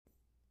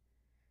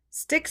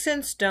Sticks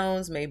and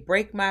stones may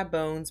break my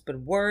bones, but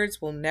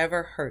words will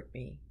never hurt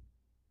me.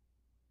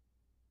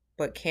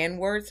 But can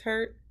words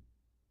hurt?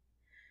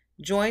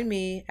 Join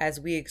me as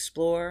we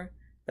explore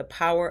the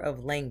power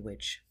of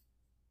language.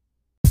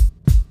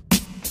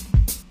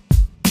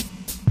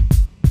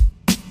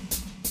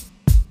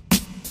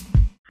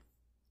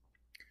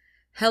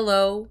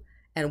 Hello,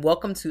 and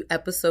welcome to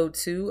episode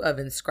 2 of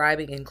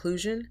Inscribing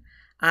Inclusion.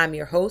 I'm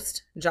your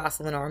host,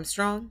 Jocelyn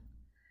Armstrong.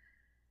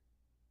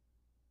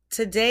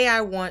 Today,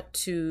 I want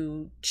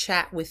to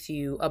chat with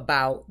you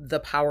about the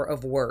power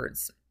of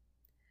words.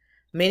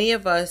 Many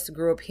of us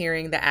grew up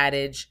hearing the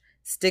adage,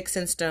 sticks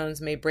and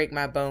stones may break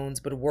my bones,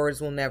 but words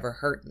will never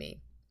hurt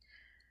me.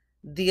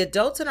 The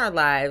adults in our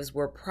lives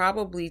were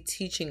probably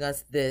teaching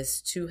us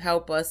this to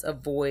help us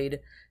avoid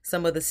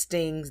some of the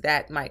stings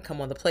that might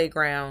come on the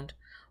playground,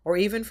 or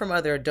even from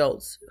other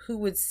adults who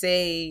would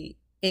say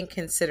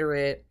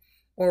inconsiderate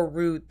or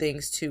rude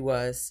things to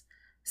us,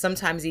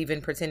 sometimes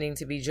even pretending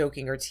to be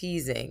joking or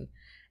teasing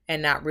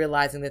and not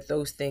realizing that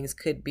those things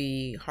could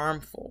be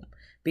harmful.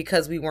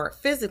 Because we weren't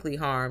physically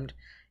harmed,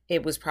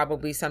 it was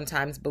probably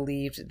sometimes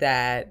believed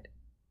that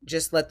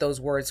just let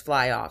those words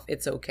fly off.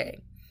 It's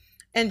okay.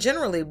 And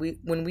generally,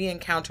 when we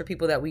encounter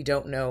people that we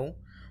don't know,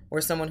 or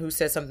someone who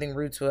says something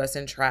rude to us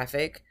in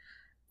traffic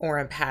or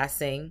in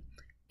passing,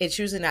 it's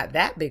usually not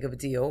that big of a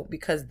deal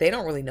because they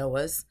don't really know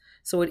us.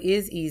 So it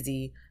is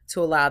easy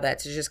to allow that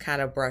to just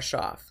kind of brush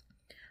off.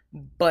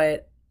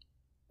 But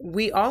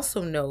we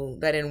also know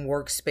that in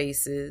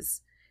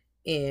workspaces,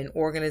 in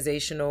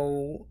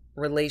organizational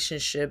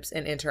relationships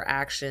and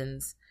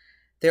interactions,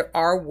 there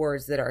are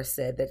words that are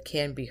said that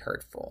can be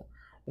hurtful.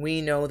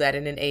 We know that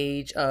in an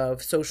age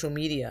of social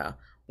media,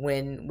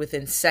 when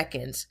within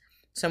seconds,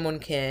 someone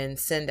can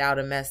send out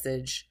a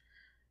message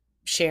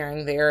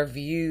sharing their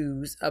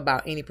views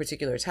about any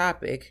particular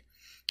topic,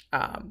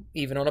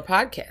 even on a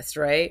podcast,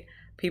 right?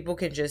 People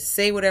can just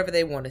say whatever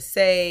they want to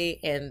say,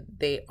 and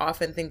they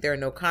often think there are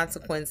no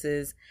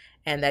consequences,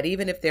 and that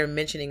even if they're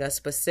mentioning a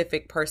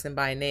specific person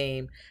by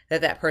name,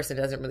 that person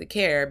doesn't really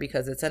care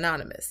because it's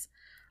anonymous.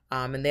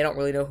 And they don't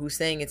really know who's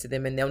saying it to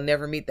them, and they'll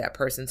never meet that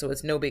person, so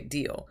it's no big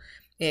deal.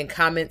 In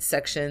comment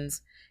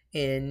sections,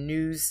 in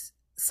news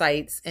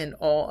sites, and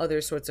all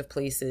other sorts of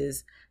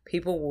places,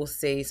 people will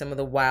say some of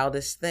the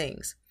wildest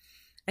things.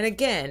 And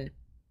again,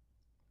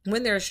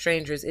 when there are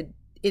strangers, it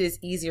is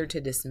easier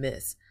to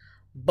dismiss.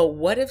 But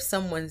what if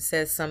someone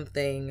says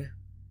something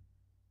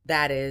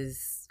that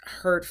is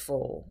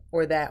hurtful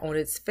or that on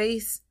its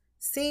face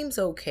seems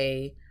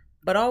okay,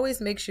 but always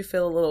makes you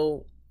feel a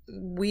little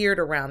weird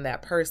around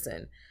that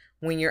person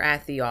when you're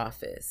at the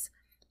office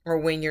or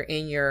when you're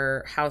in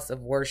your house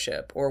of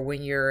worship or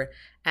when you're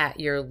at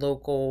your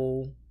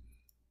local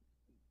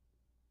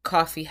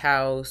coffee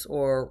house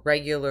or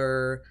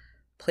regular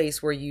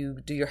place where you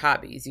do your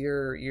hobbies,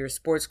 your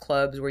sports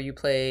clubs where you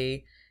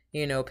play,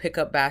 pick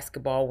up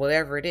basketball,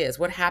 whatever it is.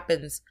 What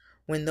happens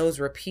when those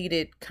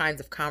repeated kinds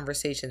of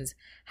conversations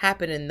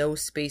happen in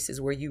those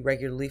spaces where you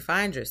regularly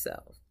find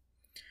yourself?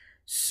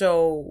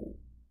 So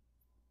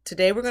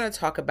today we're going to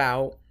talk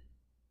about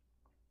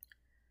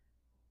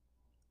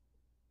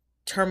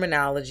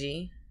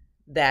terminology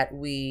that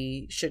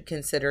we should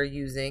consider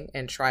using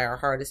and try our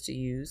hardest to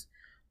use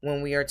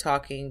when we are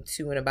talking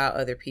to and about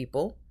other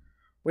people.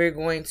 We're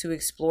going to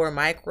explore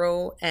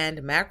micro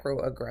and macro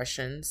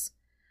aggressions.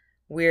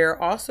 We're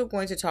also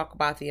going to talk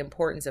about the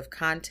importance of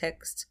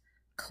context,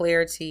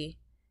 clarity,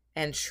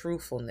 and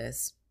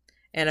truthfulness.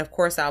 And of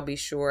course, I'll be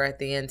sure at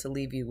the end to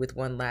leave you with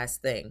one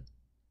last thing.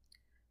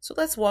 So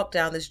let's walk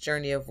down this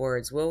journey of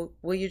words. Will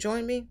you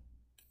join me?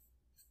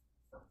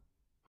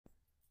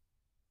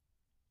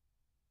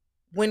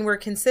 When we're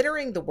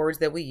considering the words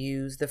that we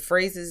use, the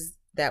phrases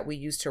that we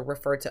use to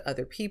refer to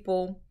other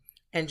people,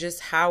 and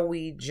just how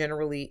we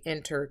generally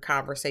enter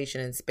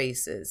conversation in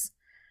spaces,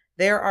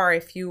 there are a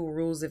few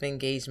rules of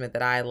engagement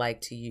that I like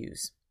to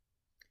use.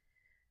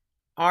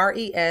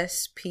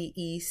 RESPECT.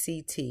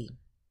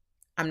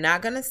 I'm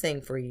not going to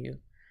sing for you,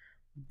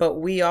 but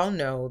we all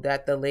know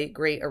that the late,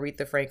 great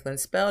Aretha Franklin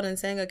spelled and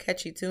sang a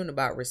catchy tune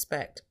about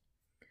respect.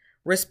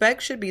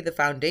 Respect should be the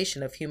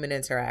foundation of human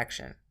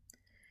interaction.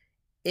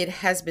 It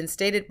has been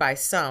stated by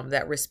some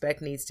that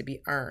respect needs to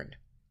be earned.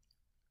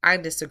 I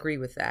disagree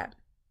with that.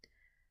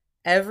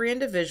 Every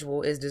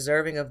individual is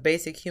deserving of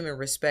basic human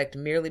respect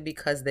merely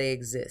because they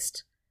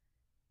exist.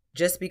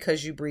 Just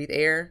because you breathe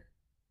air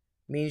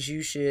means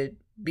you should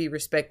be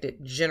respected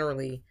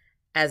generally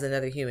as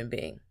another human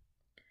being.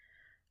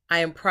 I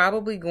am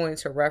probably going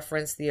to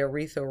reference the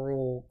Aretha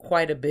rule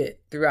quite a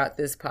bit throughout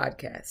this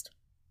podcast.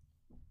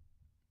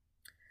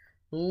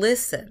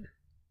 Listen.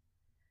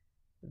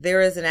 There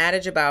is an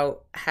adage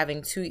about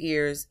having 2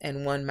 ears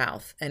and 1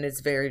 mouth, and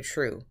it's very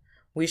true.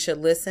 We should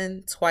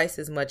listen twice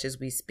as much as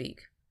we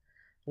speak.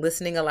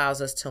 Listening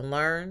allows us to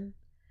learn,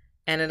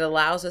 and it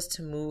allows us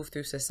to move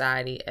through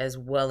society as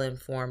well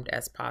informed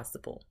as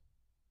possible.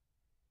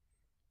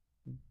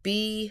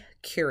 Be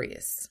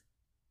curious.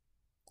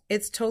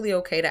 It's totally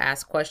okay to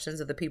ask questions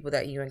of the people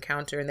that you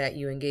encounter and that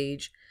you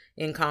engage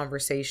in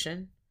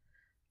conversation.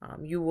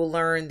 You will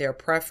learn their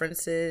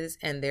preferences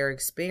and their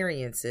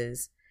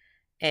experiences,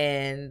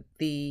 and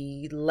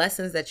the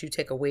lessons that you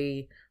take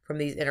away from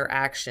these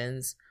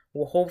interactions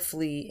will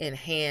hopefully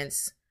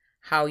enhance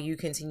how you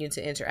continue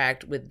to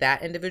interact with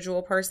that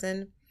individual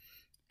person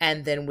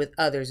and then with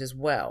others as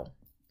well.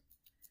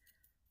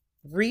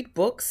 Read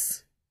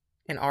books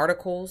and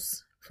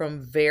articles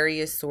from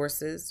various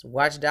sources,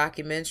 watch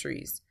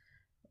documentaries,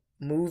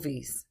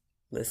 movies,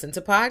 listen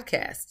to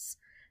podcasts.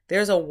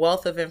 There's a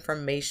wealth of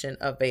information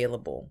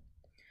available.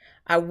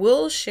 I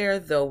will share,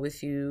 though,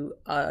 with you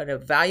a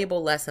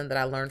valuable lesson that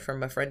I learned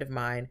from a friend of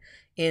mine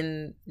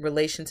in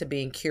relation to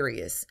being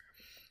curious.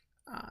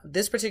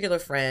 This particular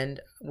friend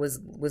was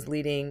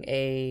leading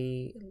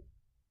a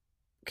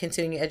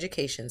continuing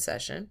education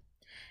session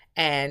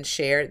and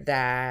shared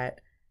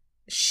that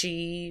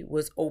she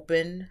was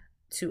open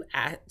to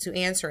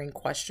answering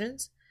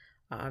questions.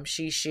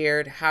 She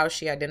shared how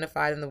she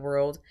identified in the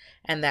world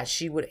and that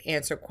she would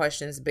answer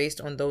questions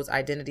based on those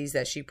identities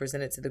that she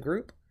presented to the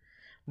group.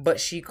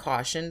 But she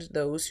cautioned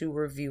those who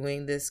were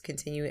viewing this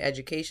continuing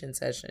education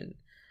session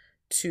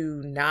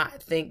to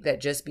not think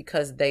that just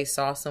because they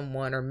saw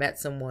someone or met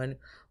someone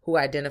who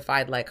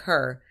identified like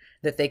her,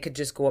 that they could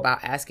just go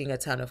about asking a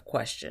ton of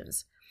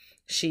questions.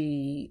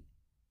 She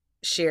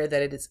shared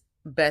that it is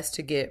best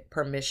to get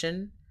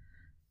permission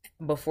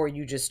before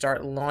you just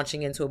start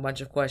launching into a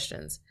bunch of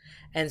questions.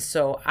 And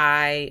so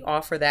I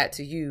offer that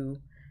to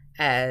you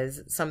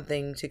as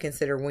something to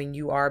consider when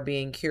you are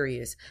being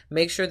curious.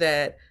 Make sure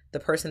that the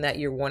person that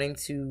you're wanting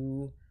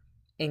to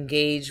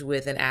engage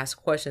with and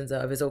ask questions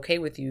of is okay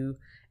with you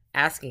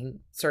asking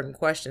certain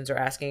questions or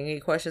asking any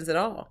questions at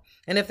all.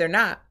 And if they're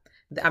not,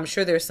 I'm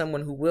sure there's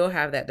someone who will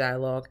have that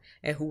dialogue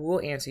and who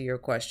will answer your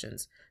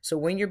questions. So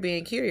when you're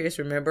being curious,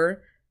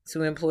 remember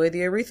to employ the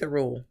Aretha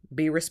rule.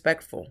 Be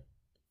respectful.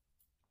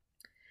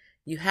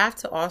 You have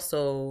to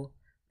also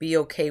be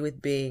okay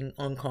with being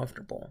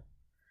uncomfortable.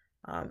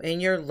 In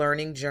your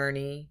learning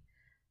journey,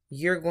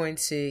 you're going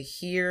to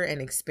hear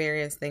and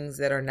experience things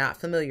that are not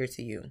familiar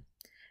to you.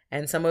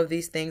 And some of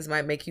these things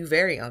might make you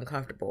very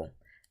uncomfortable.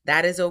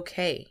 That is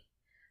okay.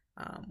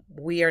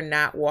 We are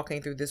not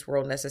walking through this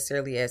world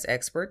necessarily as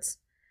experts,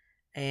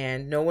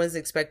 and no one's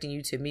expecting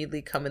you to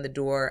immediately come in the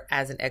door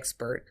as an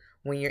expert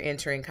when you're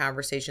entering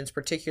conversations,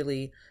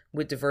 particularly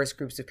with diverse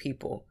groups of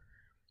people.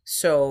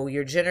 So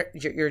your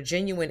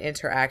genuine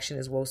interaction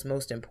is what's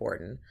most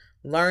important.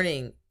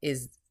 Learning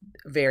is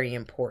very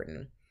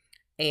important.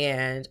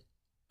 And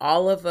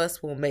all of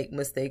us will make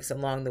mistakes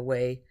along the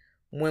way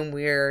when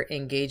we're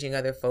engaging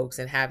other folks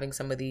and having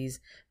some of these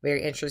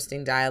very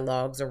interesting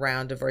dialogues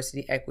around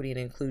diversity, equity, and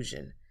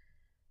inclusion.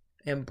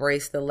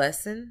 Embrace the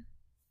lesson,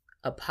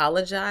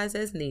 apologize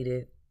as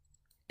needed,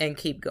 and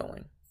keep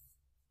going.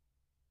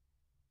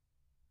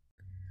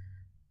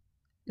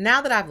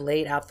 Now that I've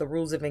laid out the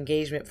rules of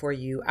engagement for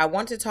you, I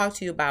want to talk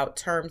to you about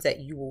terms that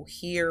you will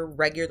hear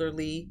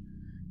regularly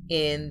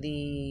in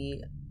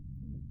the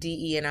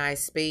DE&I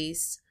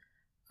space.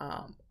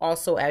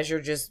 Also, as you're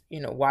just,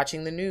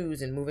 watching the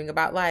news and moving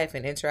about life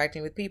and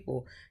interacting with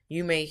people,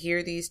 you may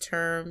hear these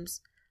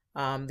terms.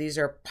 These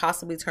are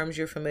possibly terms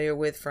you're familiar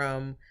with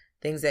from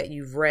things that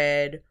you've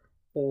read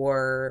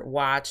or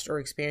watched or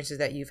experiences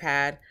that you've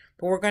had,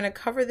 but we're going to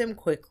cover them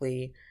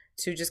quickly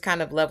to just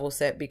kind of level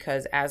set,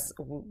 because as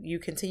you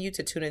continue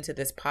to tune into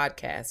this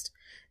podcast,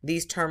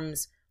 these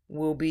terms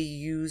will be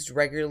used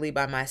regularly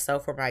by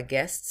myself or my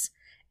guests,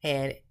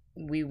 and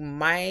we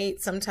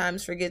might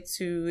sometimes forget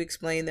to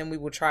explain them. We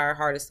will try our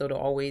hardest, though, to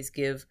always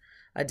give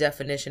a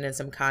definition and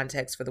some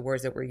context for the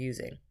words that we're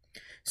using.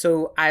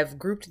 So I've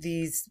grouped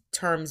these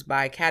terms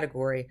by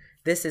category.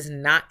 This is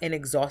not an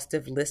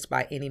exhaustive list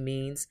by any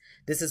means.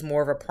 This is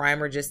more of a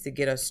primer just to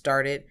get us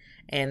started,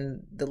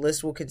 and the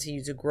list will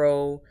continue to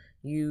grow.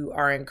 You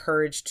are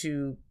encouraged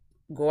to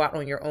go out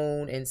on your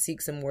own and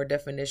seek some more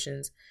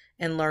definitions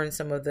and learn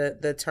some of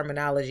the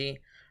terminology.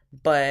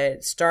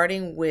 But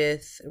starting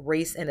with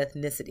race and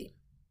ethnicity.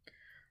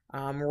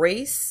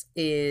 Race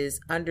is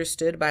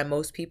understood by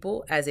most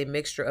people as a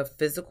mixture of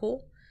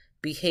physical,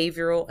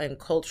 behavioral, and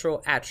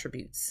cultural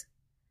attributes.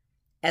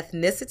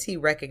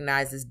 Ethnicity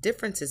recognizes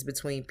differences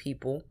between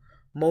people,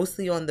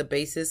 mostly on the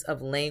basis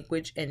of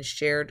language and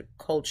shared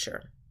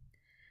culture.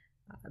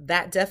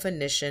 That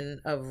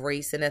definition of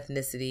race and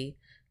ethnicity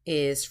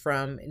is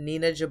from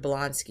Nina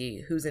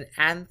Jablonski, who's an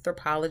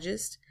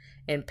anthropologist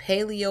and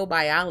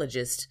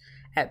paleobiologist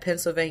at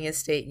Pennsylvania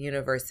State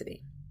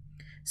University.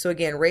 So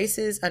again, race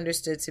is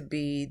understood to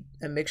be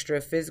a mixture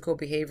of physical,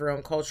 behavioral,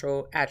 and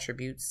cultural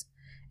attributes.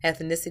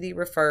 Ethnicity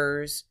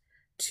refers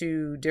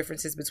to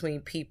differences between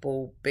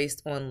people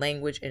based on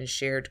language and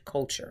shared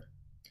culture.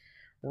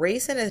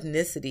 Race and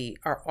ethnicity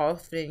are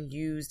often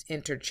used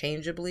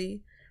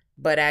interchangeably,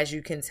 but as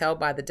you can tell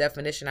by the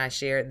definition I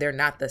shared, they're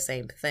not the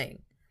same thing.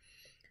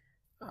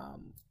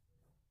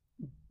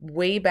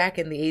 Way back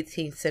in the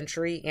 18th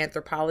century,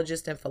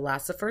 anthropologists and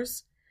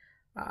philosophers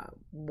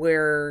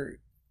were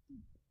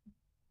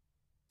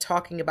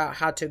talking about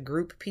how to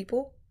group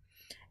people,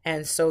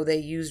 and so they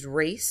used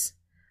race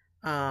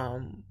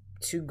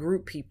to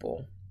group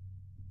people,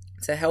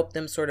 to help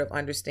them sort of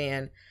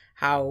understand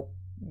how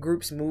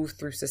groups move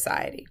through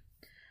society.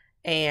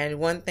 And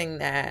one thing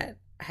that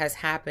has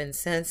happened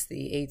since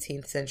the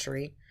 18th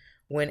century,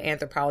 when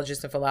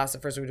anthropologists and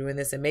philosophers were doing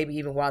this, and maybe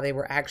even while they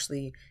were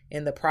actually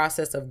in the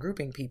process of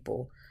grouping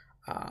people,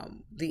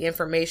 the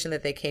information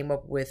that they came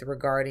up with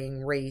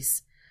regarding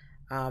race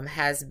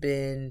has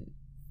been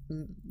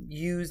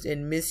used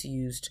and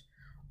misused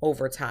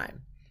over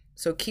time.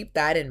 So keep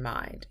that in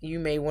mind. You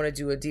may want to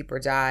do a deeper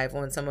dive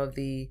on some of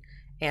the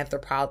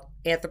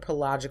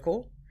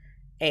anthropological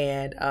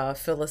and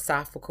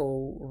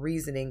philosophical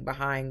reasoning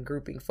behind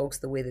grouping folks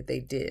the way that they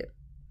did.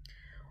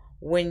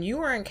 When you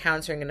are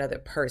encountering another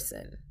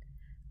person,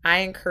 I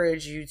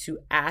encourage you to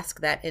ask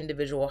that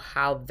individual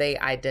how they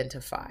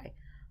identify.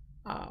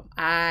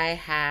 I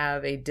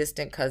have a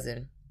distant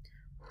cousin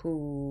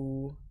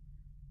who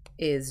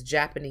is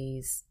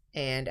Japanese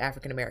and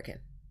African American.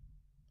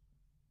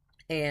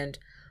 And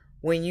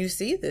when you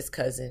see this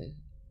cousin,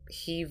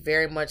 he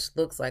very much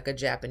looks like a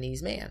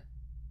Japanese man,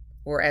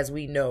 or as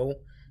we know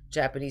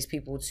Japanese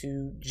people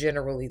to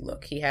generally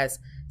look. He has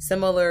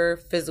similar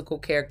physical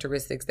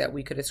characteristics that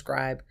we could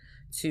ascribe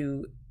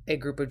to a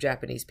group of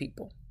Japanese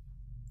people.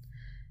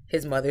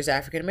 His mother's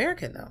African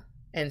American, though.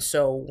 And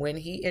so when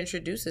he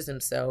introduces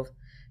himself,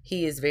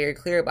 he is very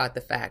clear about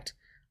the fact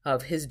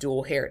of his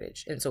dual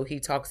heritage. And so he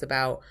talks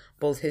about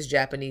both his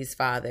Japanese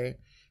father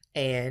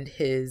and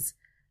his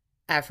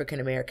African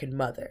American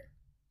mother.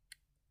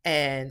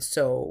 And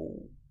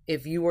so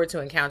if you were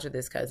to encounter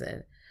this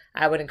cousin,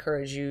 I would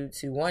encourage you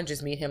to, one,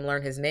 just meet him,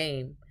 learn his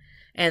name,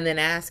 and then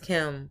ask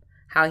him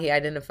how he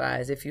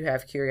identifies if you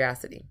have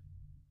curiosity.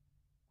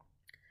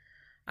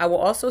 I will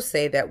also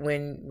say that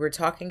when we're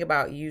talking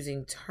about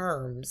using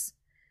terms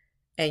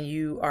and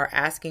you are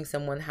asking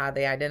someone how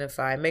they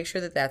identify, make sure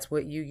that that's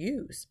what you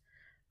use.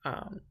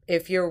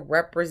 If you're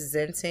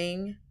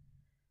representing,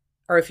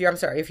 or if you're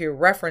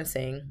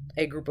referencing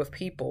a group of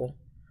people,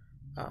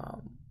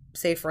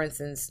 say for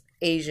instance,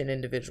 Asian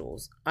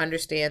individuals,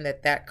 understand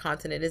that that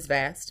continent is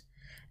vast.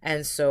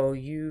 And so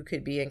you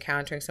could be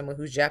encountering someone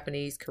who's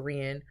Japanese,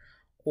 Korean,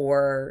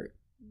 or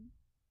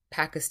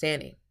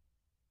Pakistani.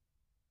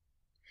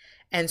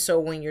 And so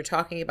when you're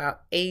talking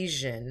about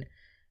Asian,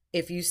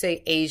 if you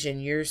say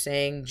Asian, you're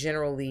saying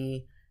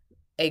generally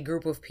a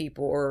group of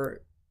people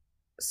or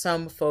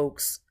some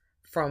folks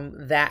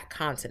from that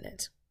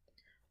continent.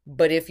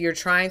 But if you're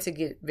trying to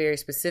get very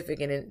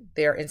specific, and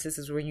there are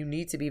instances where you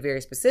need to be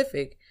very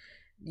specific,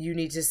 you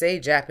need to say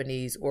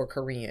Japanese or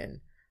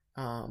Korean.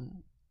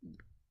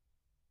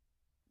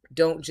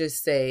 Don't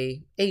just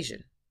say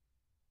Asian,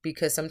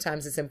 because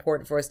sometimes it's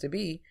important for us to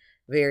be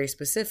very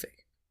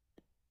specific.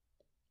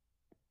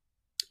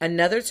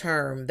 Another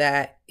term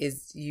that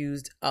is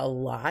used a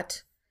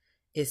lot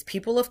is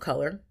people of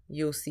color.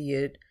 You'll see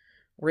it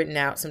written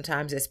out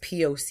sometimes as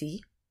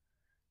POC.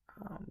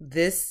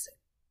 This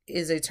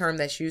is a term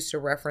that's used to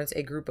reference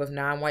a group of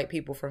non-white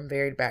people from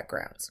varied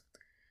backgrounds.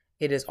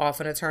 It is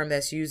often a term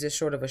that's used as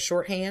sort of a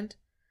shorthand,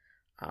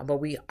 but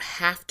we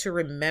have to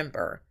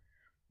remember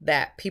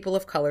that people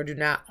of color do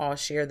not all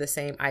share the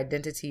same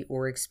identity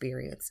or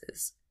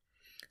experiences.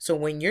 So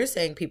when you're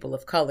saying people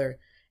of color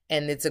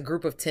and it's a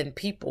group of 10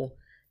 people,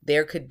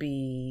 there could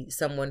be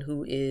someone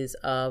who is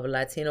of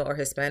Latino or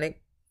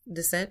Hispanic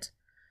descent,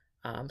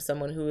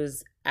 someone who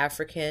is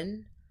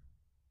African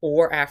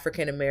or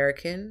African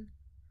American,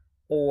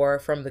 or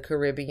from the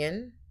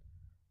Caribbean,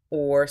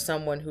 or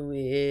someone who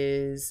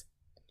is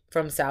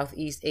from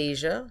Southeast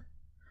Asia,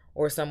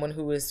 or someone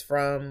who is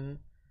from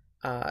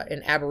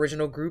an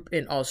Aboriginal group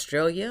in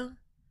Australia.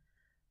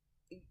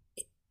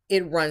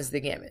 It runs the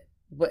gamut.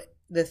 But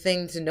the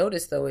thing to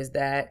notice, though, is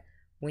that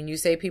when you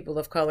say people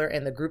of color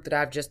and the group that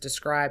I've just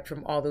described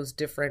from all those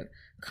different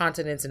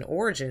continents and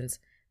origins,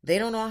 they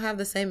don't all have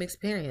the same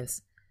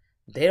experience.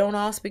 They don't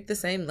all speak the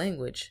same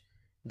language.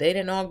 They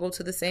didn't all go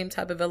to the same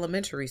type of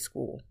elementary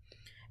school.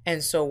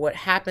 And so what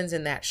happens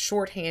in that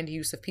shorthand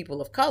use of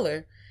people of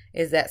color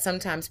is that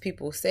sometimes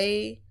people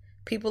say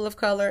people of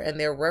color and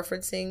they're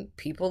referencing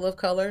people of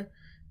color,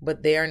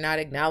 but they are not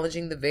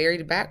acknowledging the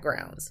varied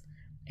backgrounds.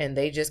 And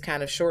they just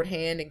kind of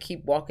shorthand and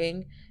keep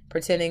walking,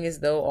 pretending as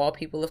though all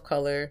people of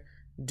color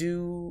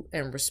do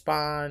and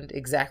respond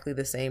exactly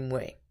the same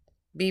way.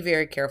 Be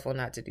very careful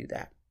not to do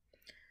that.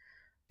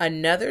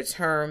 Another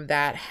term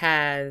that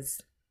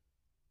has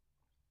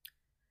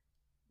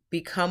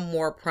become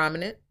more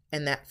prominent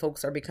and that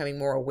folks are becoming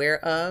more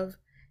aware of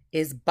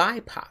is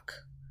BIPOC,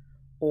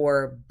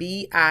 or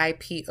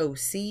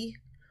BIPOC,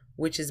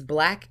 which is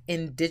Black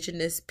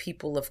Indigenous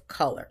People of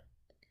Color.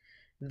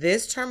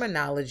 This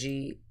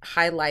terminology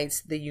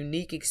highlights the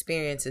unique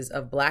experiences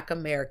of Black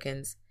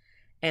Americans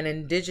and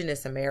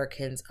Indigenous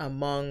Americans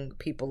among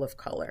people of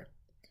color.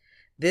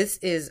 This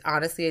is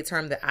honestly a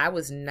term that I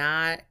was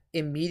not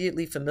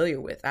immediately familiar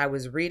with. I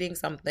was reading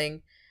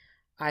something,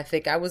 I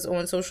think I was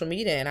on social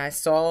media, and I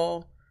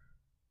saw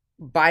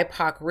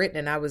BIPOC written,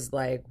 and I was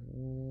like,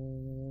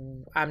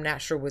 I'm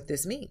not sure what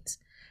this means.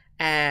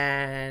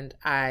 And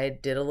I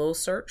did a little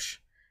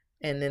search,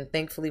 and then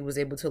thankfully was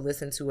able to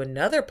listen to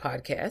another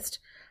podcast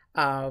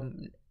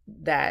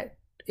that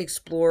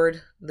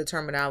explored the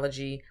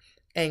terminology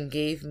and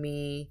gave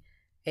me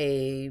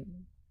a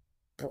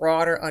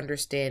broader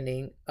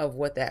understanding of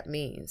what that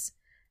means.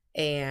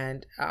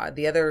 And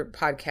the other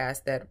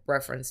podcast that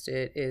referenced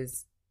it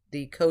is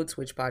the Code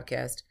Switch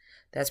podcast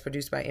that's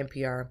produced by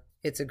NPR.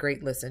 It's a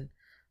great listen.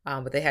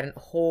 But they had a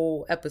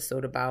whole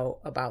episode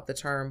about the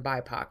term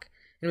BIPOC.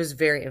 It was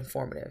very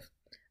informative.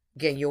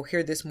 Again, you'll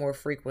hear this more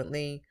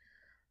frequently,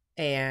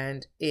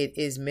 and it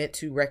is meant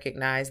to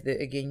recognize the,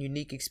 again,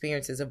 unique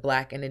experiences of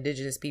Black and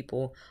Indigenous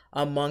people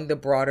among the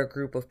broader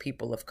group of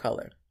people of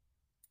color.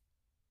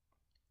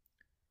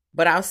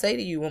 But I'll say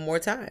to you one more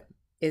time,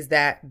 is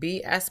that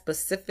be as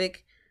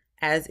specific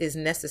as is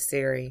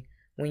necessary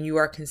when you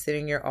are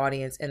considering your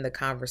audience in the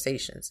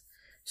conversations.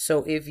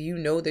 So if you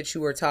know that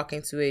you are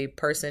talking to a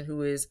person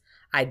who is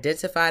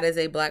identified as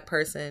a Black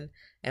person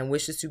and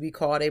wishes to be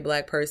called a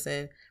Black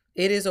person,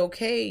 it is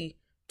okay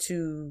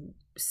to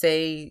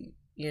say,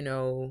 you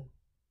know,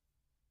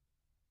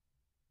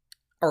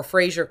 or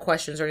phrase your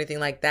questions or anything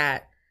like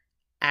that,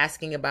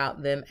 asking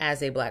about them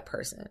as a Black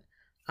person.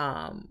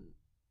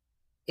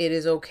 It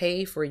is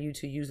okay for you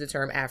to use the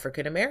term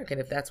African American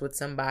if that's what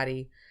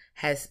somebody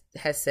has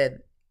said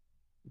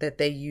that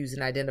they use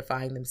in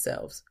identifying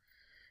themselves.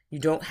 You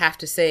don't have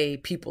to say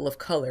people of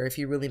color if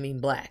you really mean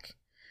Black.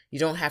 You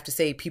don't have to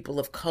say people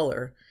of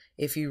color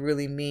if you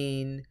really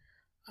mean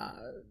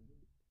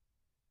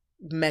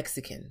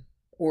Mexican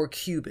or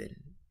Cuban.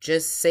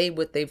 Just say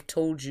what they've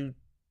told you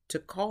to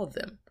call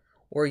them,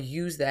 or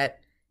use that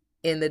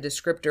in the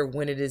descriptor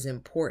when it is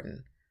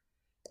important.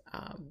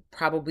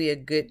 Probably a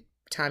good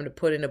time to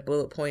put in a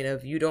bullet point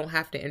of, you don't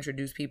have to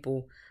introduce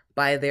people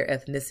by their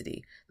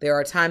ethnicity. There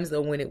are times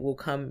though when it will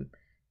come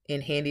in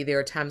handy. There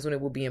are times when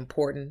it will be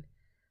important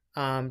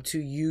to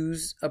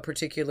use a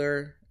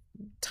particular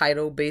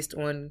title based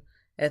on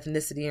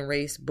ethnicity and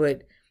race,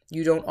 but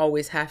you don't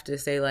always have to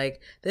say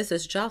like, this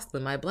is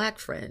Jocelyn, my Black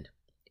friend.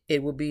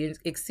 It will be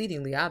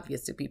exceedingly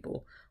obvious to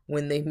people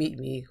when they meet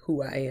me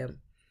who I am.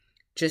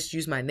 Just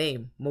use my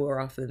name more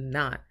often than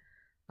not.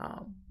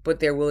 But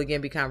there will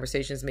again be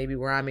conversations maybe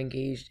where I'm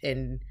engaged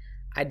in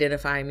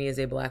identifying me as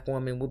a Black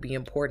woman will be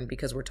important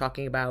because we're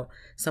talking about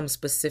some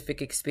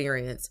specific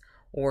experience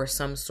or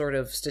some sort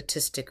of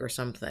statistic or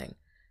something.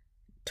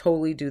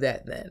 Totally do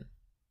that then.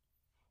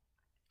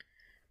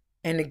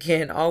 And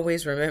again,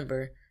 always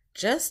remember,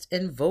 just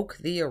invoke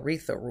the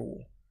Aretha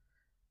rule.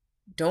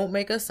 Don't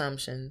make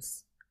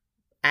assumptions.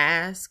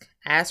 Ask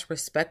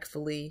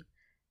respectfully,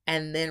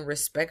 and then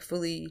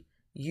respectfully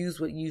use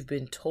what you've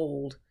been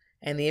told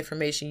and the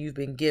information you've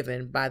been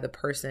given by the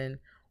person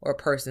or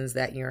persons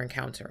that you're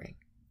encountering.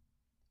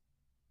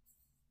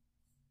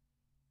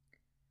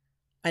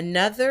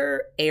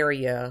 Another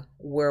area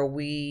where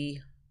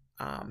we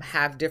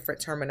have different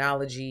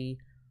terminology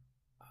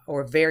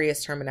or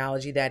various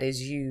terminology that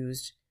is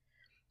used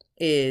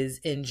is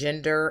in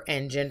gender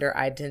and gender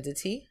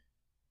identity.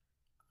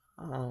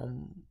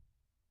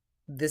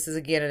 This is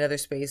again another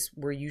space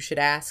where you should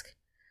ask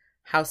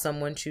how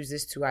someone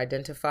chooses to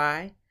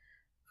identify,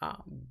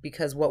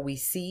 because what we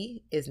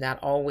see is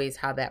not always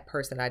how that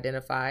person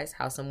identifies.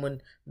 How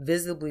someone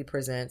visibly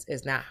presents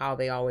is not how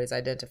they always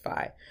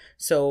identify.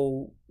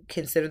 So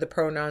consider the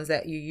pronouns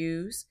that you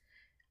use.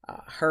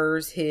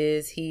 Hers,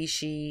 his, he,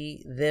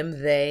 she,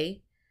 them,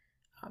 they.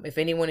 If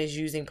anyone is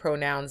using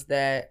pronouns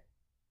that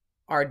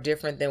are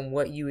different than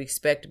what you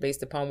expect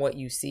based upon what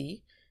you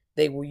see,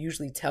 they will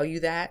usually tell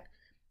you that.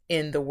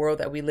 In the world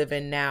that we live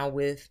in now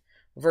with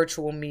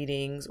virtual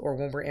meetings or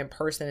when we're in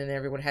person and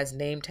everyone has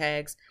name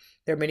tags,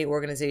 there are many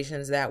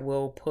organizations that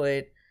will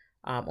put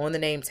on the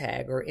name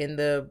tag or in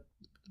the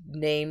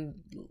name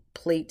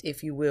plate,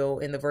 if you will,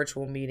 in the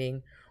virtual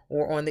meeting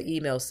or on the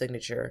email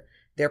signature,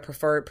 their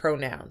preferred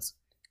pronouns.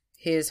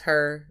 His,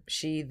 her,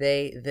 she,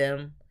 they,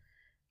 them.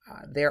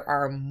 There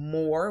are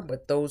more,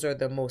 but those are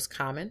the most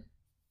common.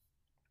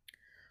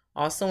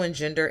 Also in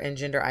gender and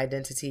gender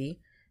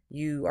identity,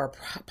 you are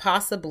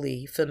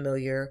possibly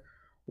familiar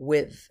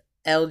with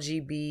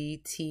LGBTQIA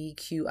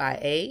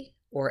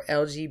or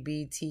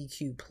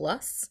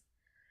LGBTQ+.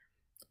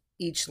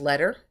 Each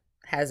letter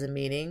has a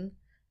meaning.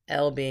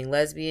 L being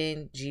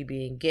lesbian, G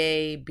being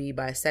gay, B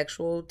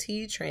bisexual,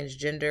 T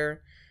transgender,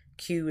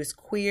 Q is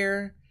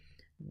queer.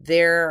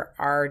 There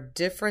are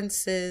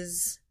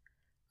differences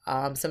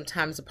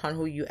sometimes upon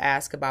who you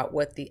ask about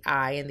what the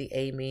I and the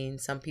A mean.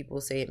 Some people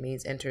say it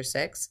means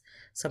intersex.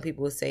 Some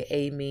people say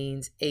A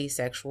means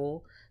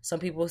asexual. Some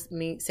people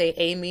say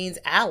A means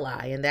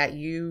ally, and that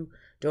you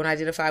don't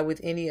identify with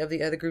any of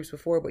the other groups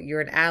before, but you're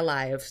an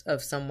ally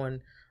of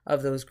someone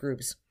of those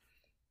groups.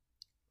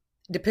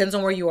 Depends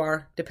on where you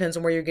are. Depends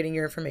on where you're getting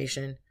your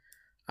information.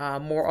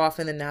 More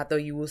often than not, though,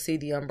 you will see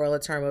the umbrella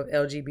term of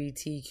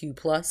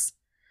LGBTQ+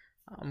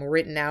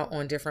 written out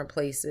on different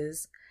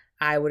places.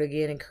 I would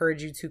again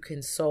encourage you to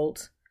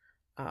consult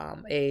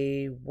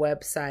a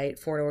website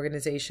for an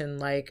organization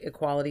like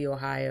Equality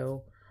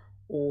Ohio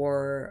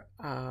or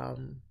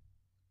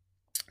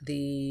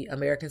the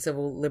American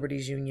Civil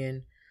Liberties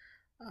Union.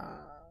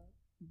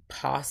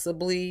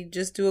 Possibly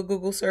just do a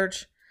Google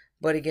search,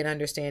 But again,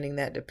 understanding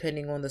that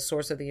depending on the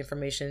source of the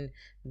information,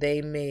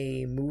 they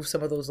may move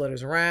some of those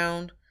letters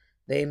around.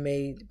 They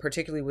may,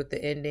 particularly with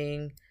the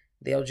ending,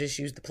 they'll just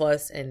use the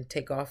plus and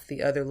take off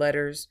the other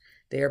letters.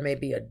 There may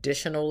be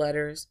additional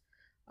letters.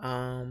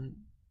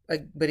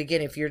 But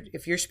again, if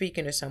you're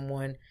speaking to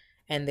someone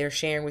and they're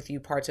sharing with you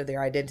parts of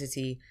their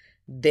identity,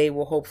 they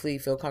will hopefully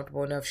feel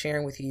comfortable enough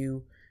sharing with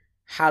you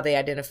how they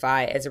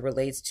identify as it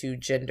relates to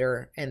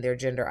gender and their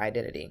gender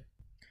identity.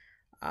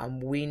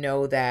 We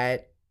know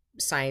that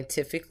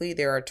scientifically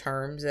there are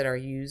terms that are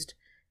used: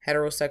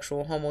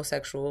 heterosexual,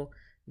 homosexual,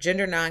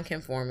 gender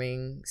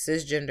nonconforming,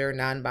 cisgender,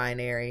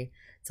 non-binary.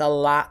 It's a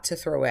lot to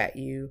throw at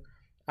you.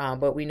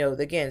 But we know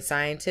that, again,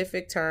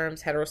 scientific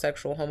terms,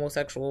 heterosexual,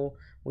 homosexual,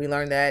 we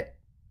learned that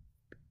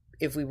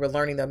if we were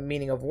learning the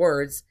meaning of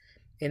words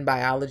in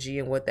biology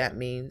and what that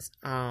means.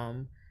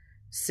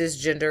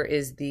 Cisgender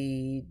is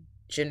the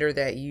gender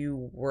that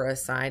you were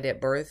assigned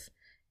at birth,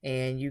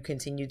 and you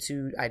continue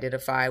to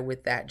identify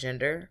with that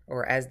gender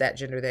or as that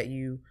gender that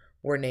you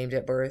were named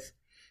at birth.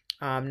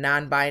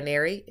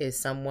 Non-binary is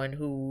someone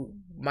who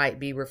might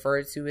be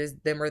referred to as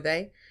them or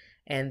they,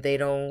 and they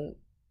don't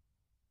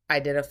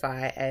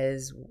identify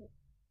as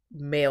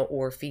male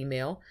or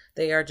female.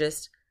 They are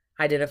just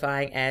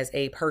identifying as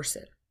a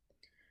person.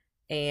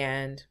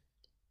 And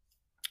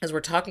as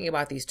we're talking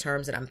about these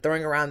terms, and I'm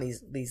throwing around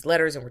these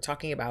letters, and we're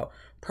talking about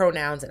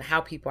pronouns and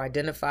how people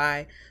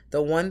identify,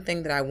 the one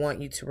thing that I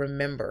want you to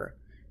remember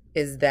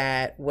is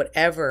that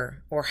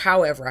whatever, or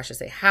however, I should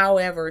say,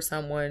 however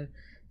someone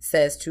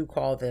says to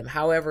call them,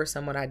 however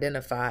someone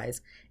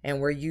identifies, and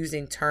we're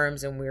using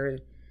terms and we're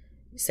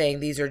saying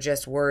these are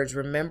just words,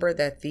 remember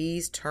that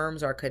these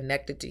terms are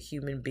connected to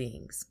human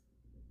beings.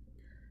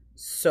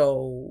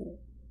 So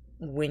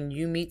when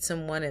you meet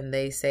someone and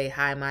they say,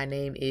 hi, my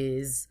name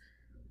is,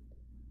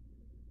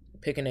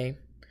 pick a name,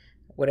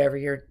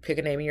 pick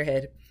a name in your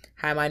head.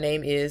 Hi, my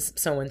name is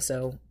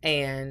so-and-so,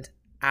 and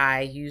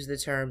I use the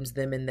terms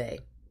them and they.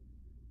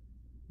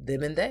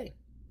 Them and they.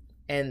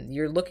 And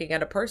you're looking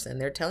at a person,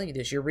 they're telling you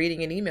this. You're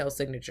reading an email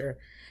signature,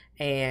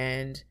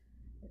 and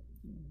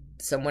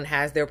someone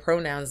has their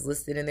pronouns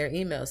listed in their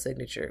email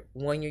signature.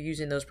 One, you're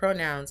using those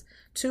pronouns.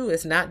 Two,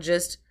 it's not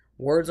just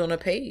words on a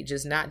page.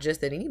 It's not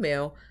just an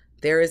email.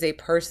 There is a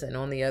person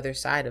on the other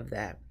side of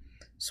that.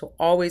 So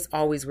always,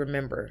 always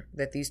remember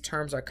that these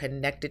terms are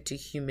connected to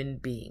human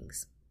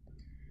beings.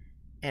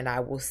 And I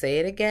will say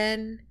it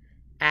again,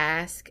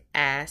 ask,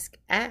 ask,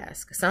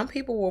 ask. Some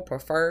people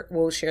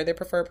will share their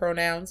preferred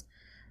pronouns.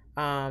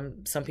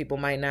 Some people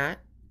might not.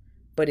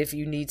 But if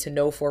you need to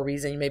know for a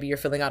reason, maybe you're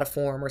filling out a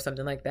form or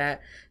something like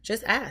that,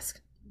 just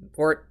ask.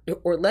 Or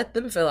let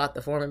them fill out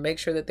the form and make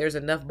sure that there's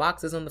enough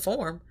boxes on the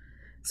form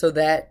so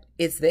that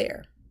it's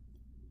there.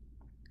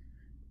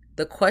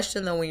 The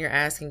question, though, when you're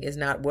asking is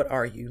not, what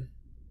are you?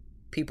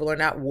 People are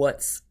not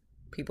what's.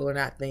 People are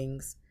not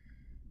things.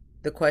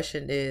 The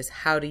question is,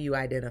 how do you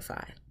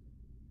identify?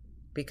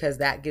 Because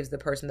that gives the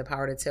person the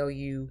power to tell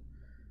you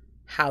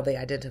how they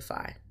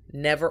identify.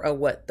 Never a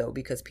what, though,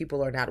 because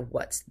people are not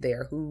what's. They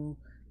are who.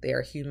 They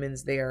are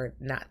humans. They are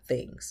not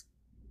things.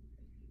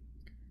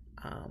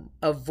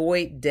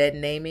 Avoid dead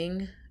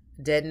naming.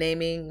 Dead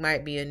naming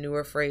might be a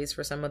newer phrase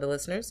for some of the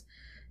listeners.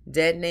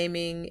 Dead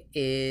naming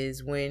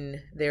is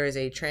when there is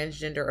a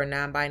transgender or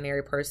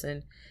non-binary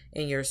person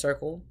in your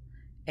circle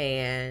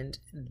and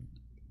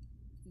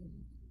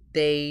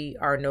they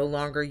are no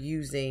longer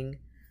using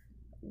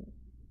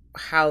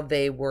how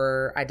they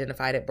were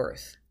identified at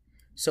birth.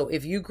 So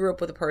if you grew up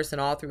with a person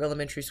all through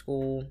elementary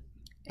school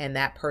and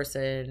that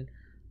person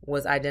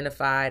was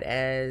identified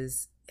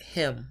as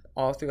him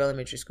all through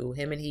elementary school,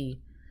 him and he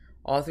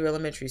all through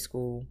elementary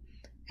school,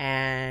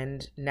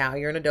 and now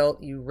you're an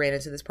adult, you ran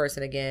into this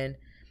person again,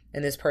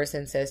 and this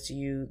person says to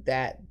you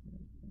that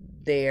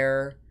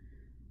their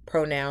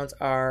pronouns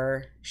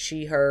are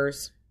she,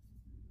 hers,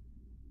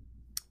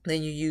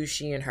 then you use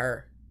she and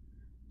her.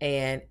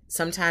 And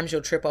sometimes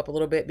you'll trip up a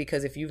little bit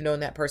because if you've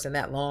known that person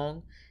that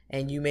long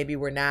and you maybe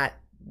were not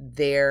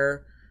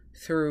there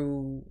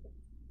through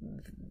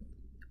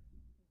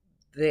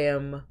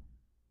them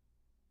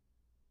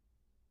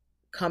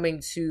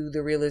coming to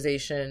the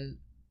realization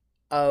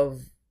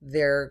of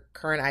their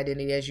current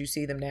identity as you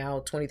see them now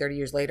 20, 30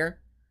 years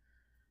later,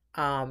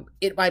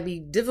 it might be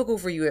difficult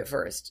for you at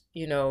first.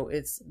 You know,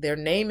 it's their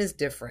name is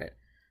different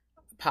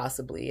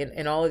possibly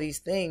and all of these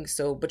things.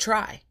 So, but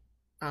try.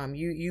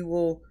 You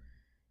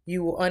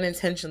will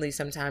unintentionally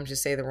sometimes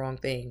just say the wrong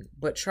thing,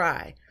 but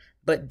try.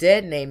 But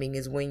dead naming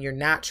is when you're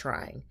not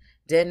trying.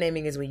 Dead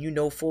naming is when you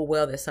know full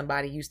well that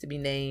somebody used to be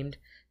named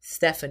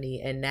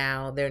Stephanie and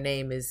now their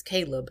name is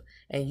Caleb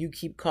and you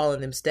keep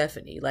calling them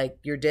Stephanie. Like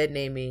you're dead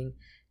naming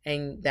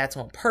and that's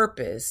on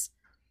purpose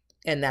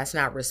and that's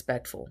not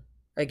respectful.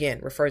 Again,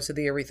 refers to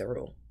the Aretha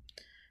rule.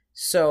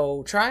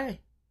 So try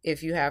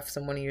if you have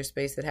someone in your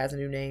space that has a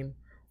new name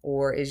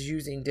or is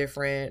using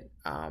different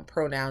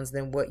pronouns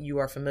than what you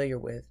are familiar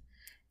with,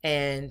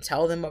 and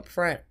tell them up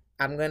front,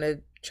 I'm going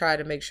to try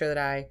to make sure that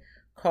I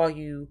call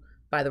you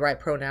by the right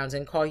pronouns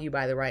and call you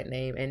by the right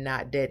name and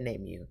not dead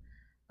name you.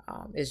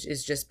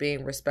 It's just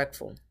being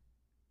respectful.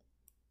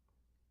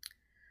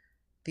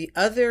 The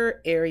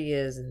other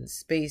areas and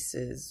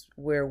spaces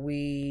where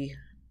we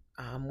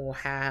will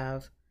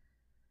have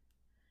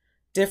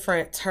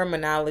different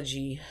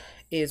terminology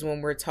is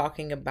when we're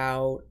talking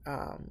about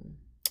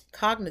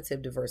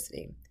cognitive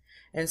diversity.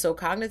 And so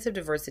cognitive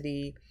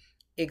diversity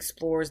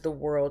explores the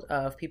world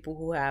of people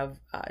who have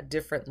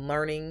different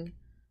learning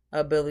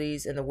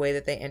abilities in the way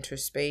that they enter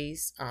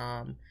space,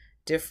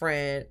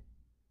 different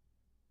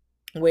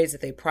ways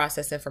that they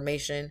process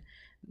information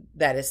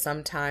that is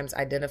sometimes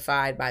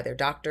identified by their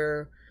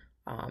doctor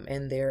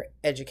and their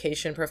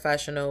education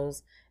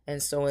professionals.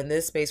 And so in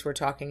this space, we're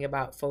talking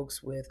about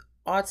folks with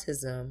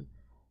autism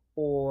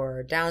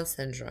or Down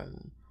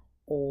syndrome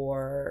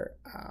or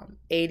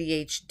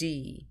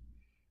ADHD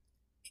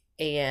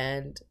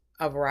and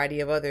a variety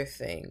of other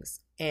things.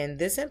 And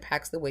this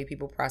impacts the way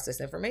people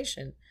process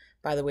information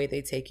by the way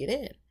they take it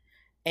in.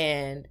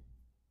 And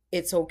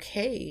it's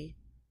okay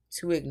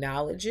to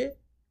acknowledge it.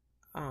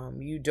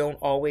 You don't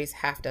always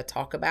have to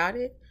talk about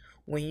it.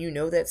 When you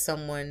know that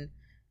someone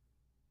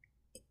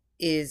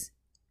is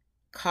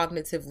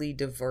cognitively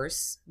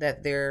diverse,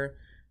 that their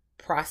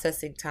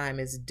processing time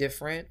is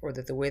different, or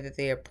that the way that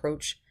they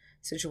approach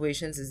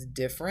situations is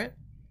different,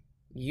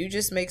 you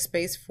just make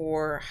space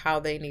for how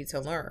they need to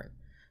learn.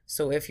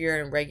 So if you're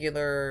in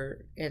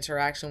regular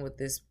interaction with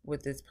this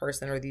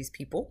person or these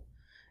people,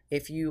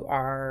 if you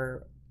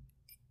are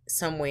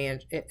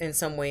in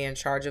some way in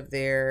charge of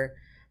their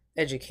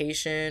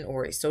education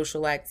or a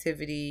social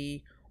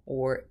activity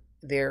or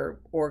their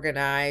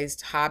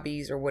organized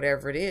hobbies or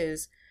whatever it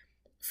is,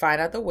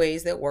 find out the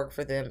ways that work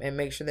for them and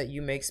make sure that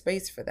you make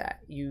space for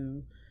that.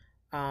 You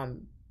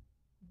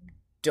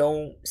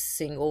don't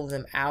single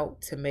them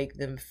out to make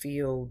them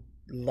feel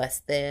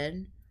less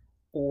than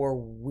or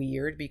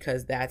weird,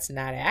 because that's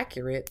not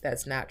accurate.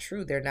 That's not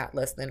true. They're not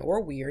less than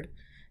or weird.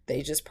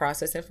 They just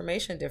process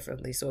information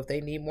differently. So if they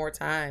need more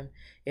time,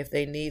 if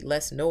they need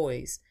less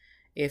noise,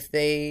 if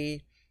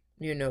they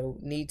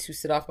need to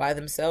sit off by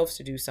themselves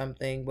to do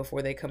something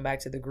before they come back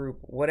to the group,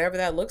 whatever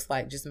that looks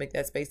like, just make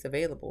that space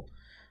available.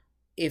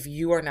 If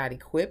you are not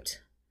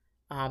equipped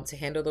to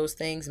handle those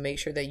things, make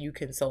sure that you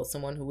consult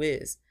someone who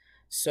is.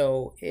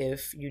 So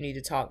if you need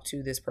to talk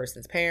to this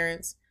person's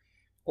parents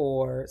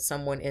or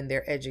someone in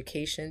their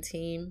education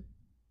team,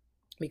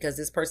 because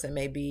this person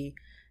may be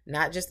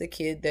not just the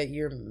kid that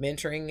you're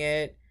mentoring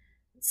at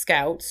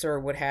Scouts or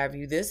what have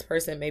you, this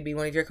person may be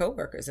one of your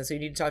coworkers. And so you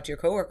need to talk to your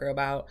coworker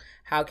about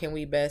how can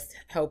we best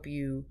help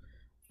you,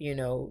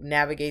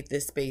 navigate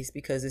this space,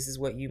 because this is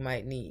what you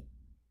might need.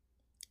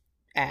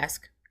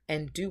 Ask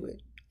and do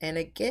it. And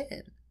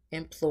again,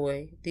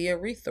 employ the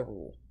Aretha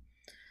rule.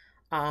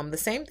 The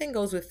same thing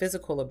goes with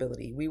physical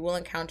ability. We will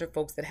encounter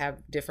folks that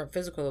have different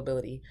physical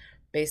ability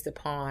based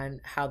upon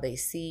how they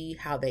see,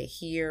 how they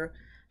hear,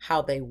 how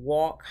they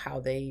walk, how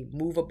they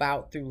move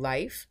about through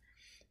life.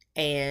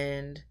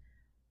 And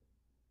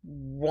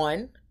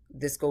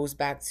this goes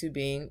back to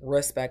being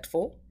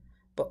respectful,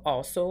 but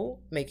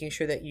also making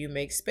sure that you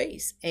make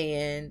space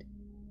and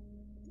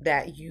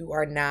that you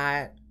are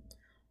not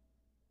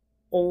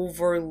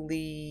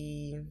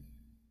overly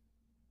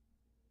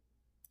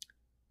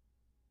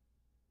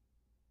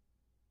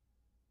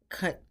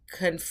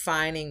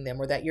confining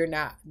them, or that you're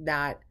not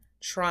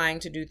trying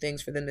to do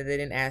things for them that they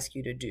didn't ask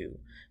you to do.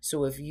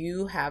 So if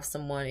you have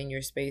someone in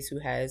your space who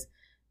has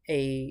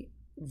a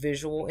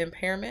visual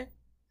impairment,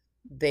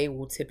 they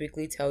will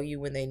typically tell you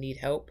when they need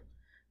help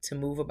to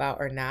move about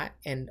or not,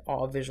 and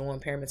all visual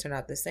impairments are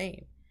not the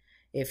same.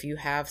 If you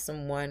have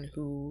someone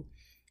who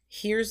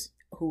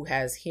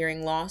has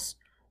hearing loss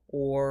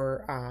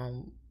or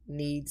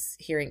needs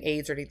hearing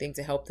aids or anything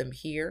to help them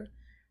hear,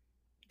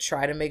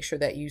 try to make sure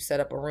that you set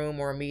up a room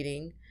or a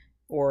meeting,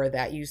 or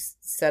that you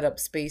set up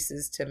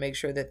spaces to make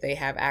sure that they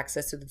have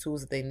access to the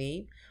tools that they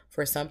need.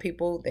 For some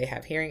people, they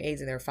have hearing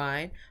aids and they're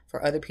fine.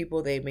 For other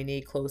people, they may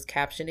need closed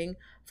captioning.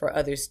 For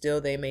others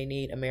still, they may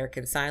need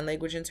American Sign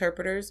Language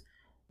interpreters.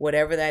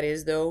 Whatever that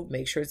is, though,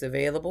 make sure it's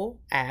available.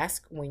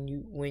 Ask when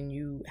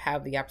you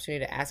have the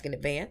opportunity to ask in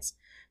advance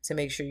to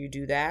make sure you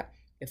do that.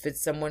 If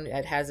it's someone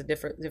that has a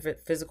different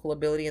physical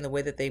ability in the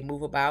way that they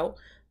move about,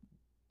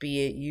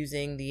 be it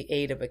using the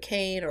aid of a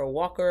cane or a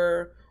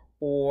walker,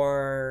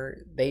 or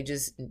they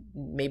just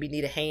maybe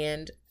need a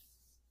hand,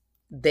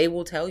 they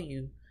will tell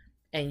you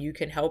and you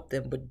can help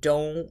them, but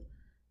don't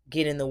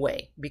get in the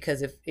way.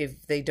 Because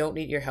if they don't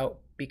need your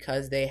help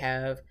because they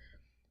are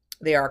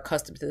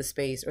accustomed to the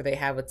space, or they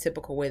have a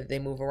typical way that they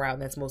move around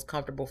that's most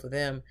comfortable for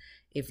them,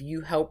 if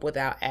you help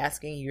without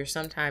asking, you're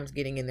sometimes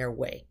getting in their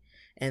way.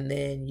 And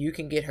then you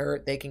can get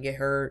hurt, they can get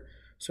hurt.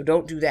 So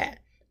don't do that.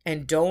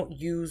 And don't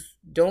use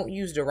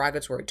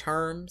derogatory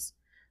terms.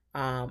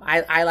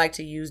 I like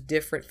to use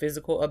different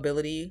physical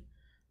ability,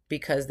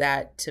 because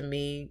that to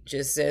me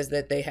just says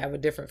that they have a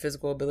different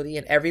physical ability,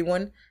 and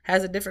everyone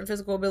has a different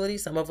physical ability.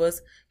 Some of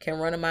us can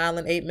run a mile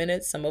in 8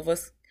 minutes. Some of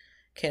us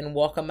can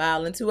walk a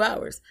mile in 2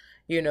 hours,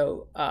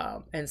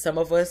 and some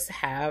of us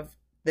have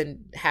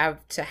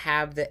to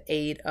have the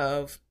aid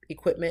of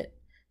equipment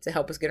to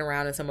help us get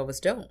around, and some of us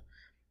don't.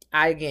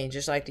 I, again,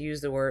 just like to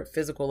use the word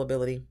physical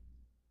ability.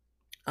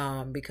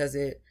 because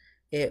it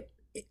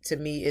to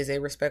me is a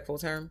respectful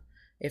term.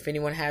 If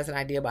anyone has an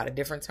idea about a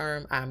different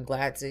term, I'm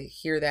glad to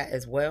hear that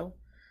as well.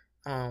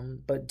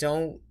 But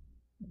don't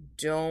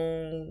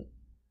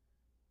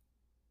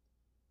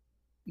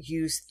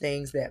use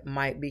things that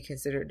might be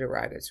considered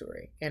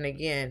derogatory. And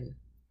again,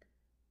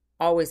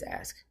 always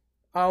ask.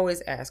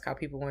 Always ask how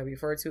people want to be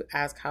referred to.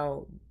 Ask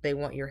how they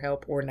want your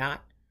help or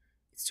not.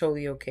 It's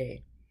totally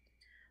okay.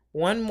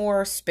 One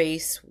more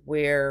space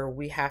where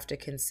we have to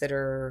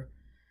consider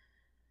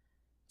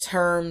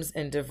terms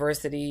and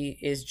diversity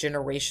is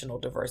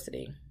generational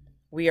diversity.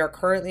 We are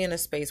currently in a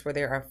space where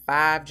there are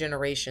 5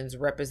 generations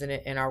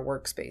represented in our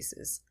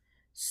workspaces.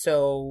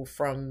 So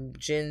from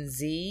Gen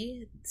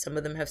Z, some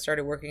of them have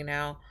started working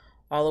now,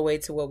 all the way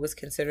to what was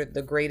considered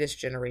the greatest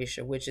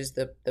generation, which is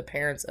the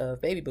parents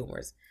of baby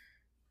boomers.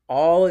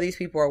 All of these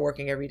people are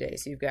working every day.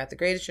 So you've got the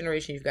greatest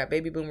generation, you've got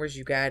baby boomers,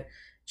 you've got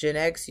Gen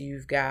X,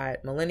 you've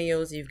got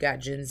millennials, you've got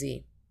Gen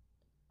Z.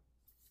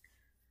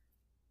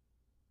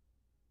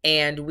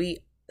 And we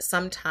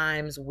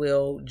sometimes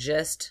will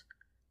just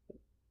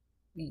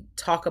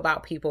talk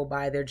about people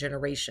by their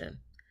generation.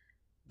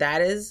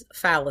 That is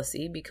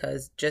fallacy,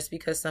 because just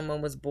because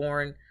someone was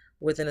born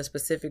within a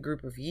specific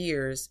group of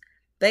years,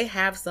 they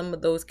have some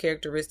of those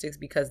characteristics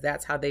because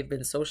that's how they've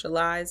been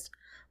socialized.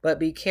 But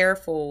be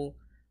careful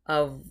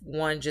of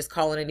one just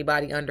calling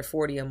anybody under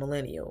 40 a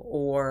millennial,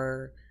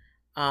 or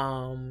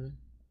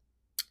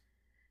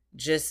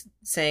just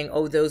saying,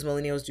 oh, those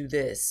millennials do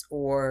this,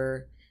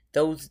 or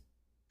those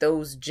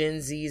Gen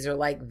Zs are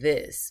like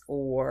this,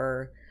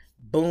 or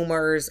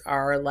boomers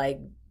are like,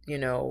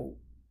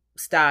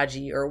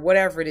 stodgy, or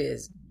whatever it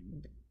is.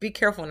 Be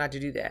careful not to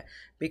do that,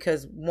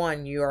 because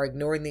 1, you are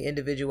ignoring the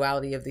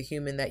individuality of the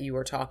human that you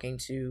are talking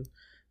to.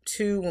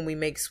 2, when we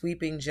make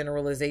sweeping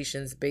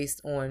generalizations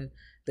based on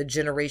the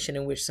generation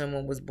in which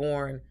someone was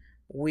born,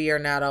 we are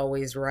not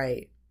always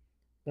right.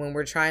 When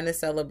we're trying to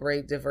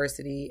celebrate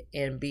diversity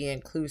and be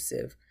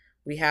inclusive,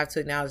 we have to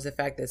acknowledge the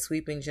fact that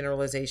sweeping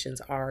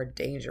generalizations are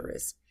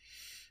dangerous.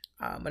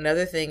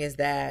 Another thing is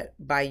that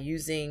by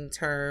using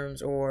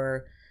terms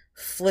or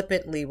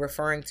flippantly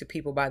referring to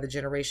people by the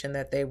generation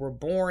that they were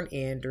born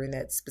in during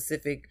that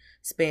specific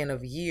span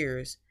of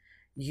years,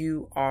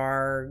 you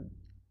are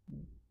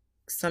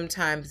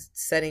sometimes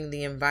setting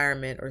the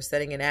environment or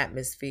setting an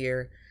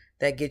atmosphere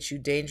that gets you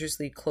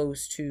dangerously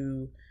close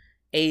to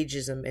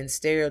ageism and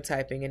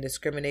stereotyping and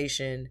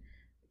discrimination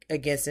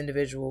against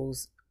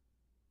individuals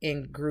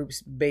in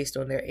groups based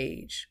on their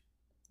age.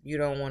 You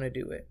don't want to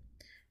do it.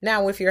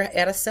 Now, if you're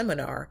at a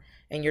seminar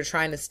and you're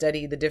trying to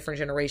study the different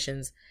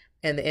generations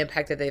and the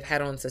impact that they've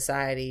had on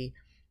society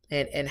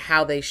and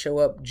how they show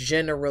up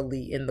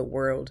generally in the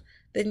world,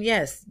 then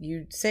yes,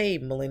 you say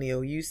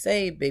millennial, you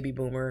say baby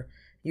boomer,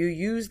 you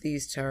use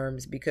these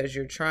terms because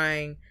you're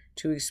trying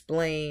to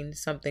explain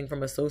something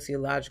from a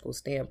sociological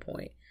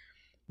standpoint.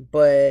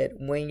 But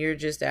when you're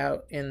just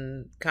out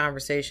in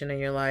conversation and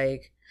you're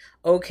like,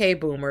 okay,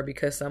 boomer,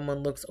 because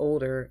someone looks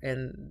older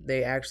and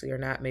they actually are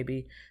not,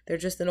 maybe they're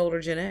just an older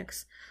Gen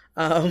X,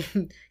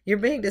 you're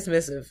being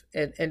dismissive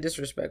and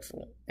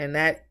disrespectful. And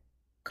that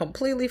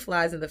completely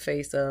flies in the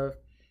face of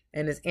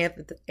and is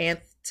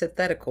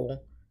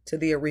antithetical to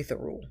the Aretha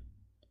rule.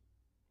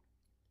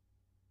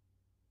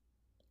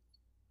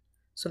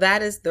 So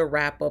that is the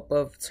wrap up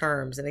of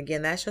terms. And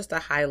again, that's just a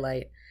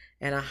highlight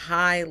and a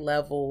high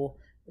level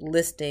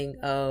listing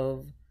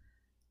of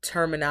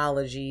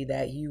terminology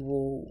that you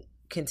will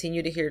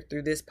continue to hear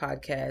through this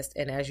podcast.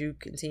 And as you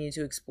continue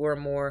to explore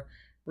more,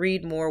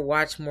 read more,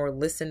 watch more,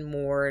 listen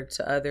more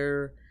to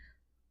other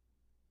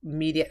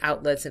media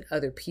outlets and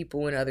other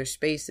people in other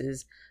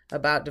spaces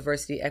about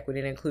diversity, equity,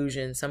 and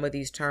inclusion, some of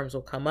these terms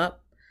will come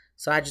up.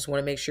 So I just want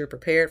to make sure you're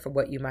prepared for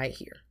what you might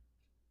hear.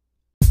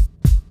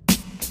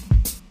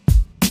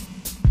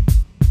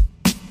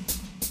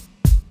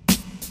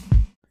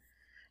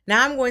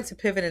 Now I'm going to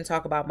pivot and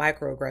talk about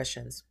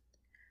microaggressions.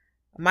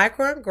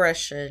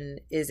 Microaggression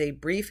is a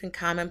brief and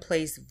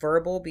commonplace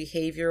verbal,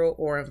 behavioral,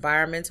 or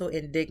environmental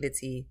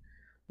indignity,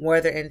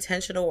 whether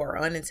intentional or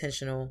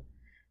unintentional,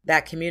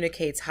 that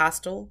communicates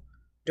hostile,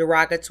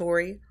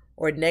 derogatory,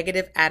 or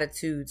negative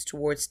attitudes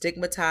towards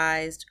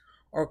stigmatized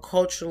or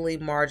culturally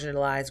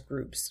marginalized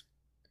groups.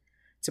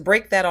 To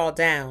break that all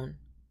down,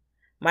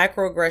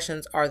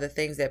 microaggressions are the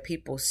things that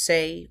people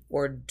say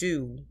or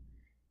do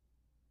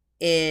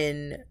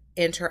in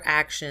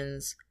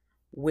interactions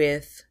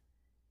with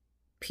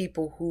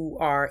people who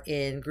are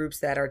in groups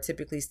that are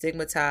typically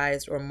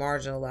stigmatized or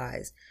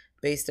marginalized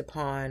based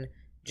upon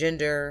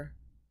gender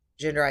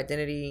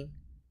identity,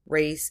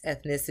 race,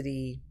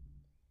 ethnicity,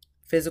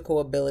 physical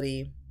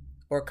ability,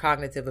 or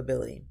cognitive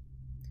ability.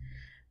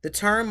 The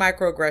term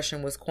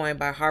microaggression was coined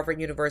by Harvard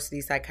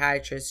University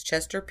psychiatrist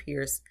Chester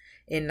Pierce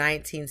in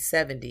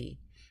 1970,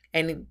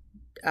 and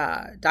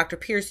Dr.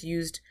 Pierce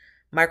used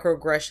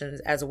microaggressions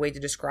as a way to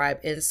describe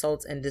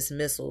insults and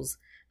dismissals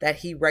that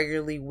he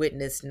regularly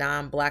witnessed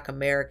non-Black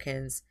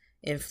Americans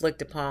inflict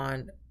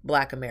upon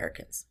Black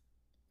Americans.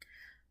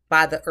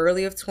 By the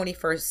early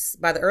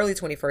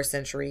 21st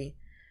century,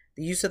 the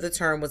The use of the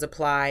term was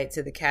applied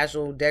to the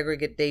casual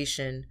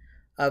degradation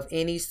of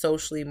any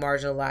socially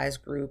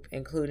marginalized group,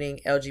 including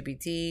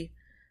LGBT,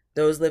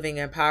 those living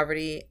in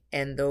poverty,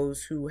 and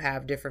those who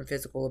have different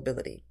physical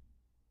ability.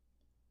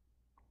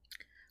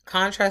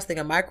 Contrasting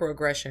a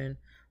microaggression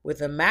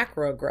with a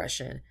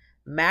macroaggression,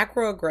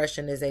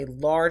 macroaggression is a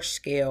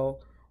large-scale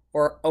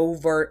or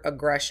overt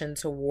aggression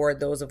toward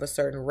those of a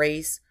certain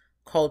race,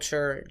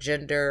 culture,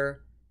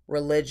 gender,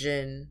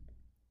 religion,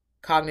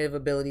 cognitive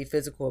ability,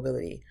 physical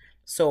ability.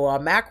 So a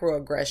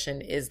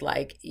macroaggression is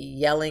like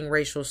yelling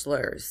racial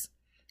slurs.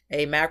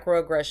 A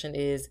macroaggression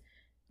is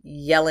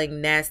yelling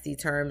nasty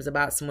terms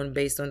about someone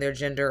based on their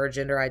gender or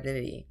gender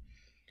identity.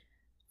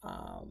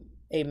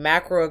 A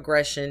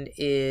macroaggression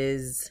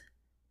is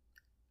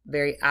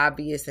very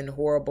obvious and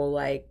horrible,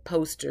 like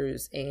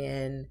posters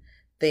and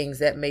things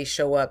that may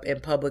show up in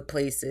public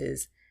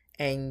places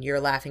and you're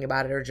laughing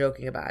about it or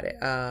joking about it.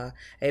 A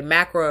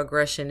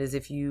macroaggression is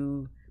if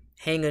you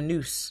hang a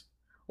noose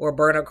or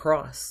burn a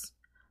cross.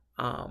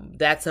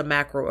 That's a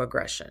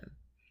macroaggression.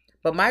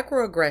 But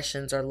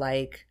microaggressions are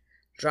like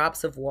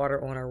drops of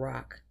water on a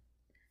rock.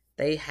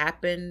 They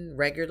happen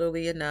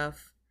regularly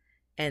enough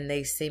and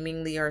they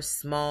seemingly are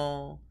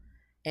small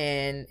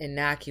and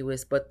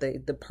innocuous, but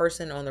the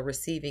person on the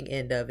receiving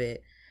end of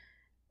it,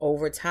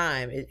 over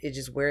time, it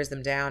just wears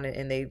them down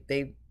and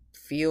they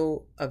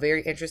feel a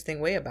very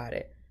interesting way about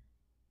it.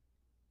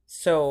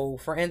 So,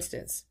 for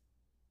instance,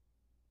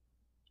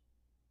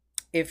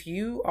 if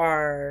you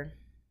are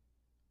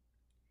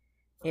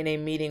in a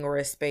meeting or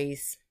a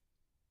space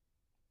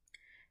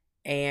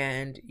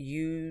and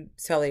you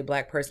tell a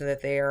Black person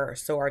that they are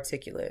so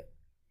articulate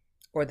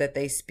or that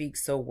they speak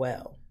so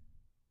well,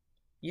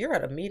 you're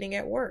at a meeting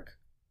at work.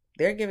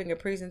 They're giving a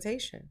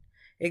presentation.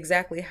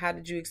 Exactly how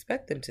did you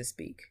expect them to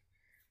speak?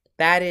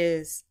 That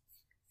is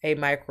a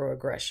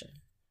microaggression.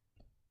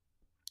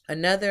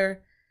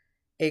 Another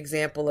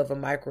example of a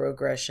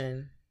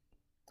microaggression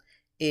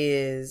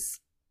is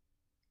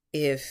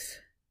if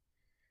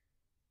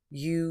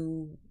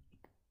you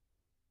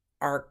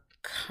are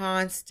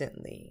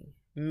constantly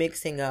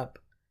mixing up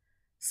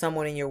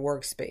someone in your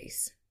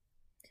workspace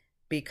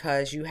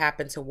because you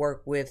happen to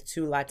work with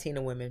two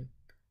Latina women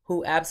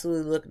who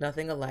absolutely look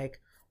nothing alike.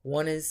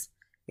 One is,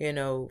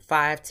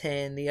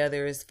 5'10", the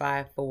other is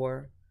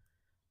 5'4".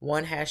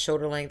 One has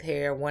shoulder length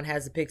hair, one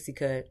has a pixie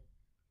cut.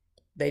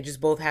 They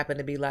just both happen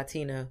to be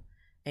Latina,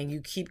 and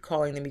you keep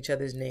calling them each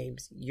other's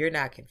names. You're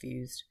not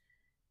confused.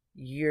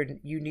 You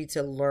need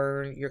to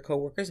learn your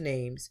coworkers'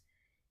 names.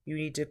 You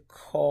need to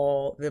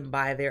call them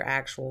by their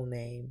actual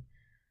name.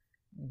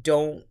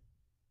 Don't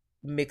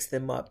mix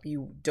them up.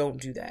 You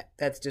don't do that.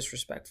 That's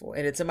disrespectful.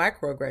 And it's a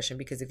microaggression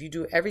because if you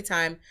do it every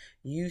time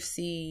you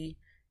see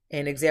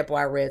an example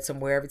I read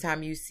somewhere, every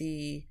time you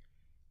see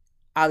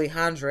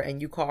Alejandra and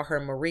you call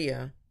her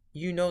Maria,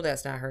 you know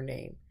that's not her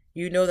name.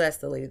 You know that's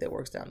the lady that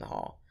works down the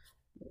hall.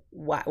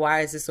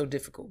 Why is this so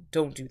difficult?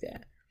 Don't do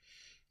that.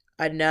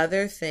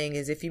 Another thing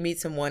is if you meet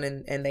someone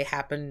and they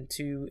happen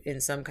to,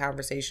 in some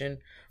conversation,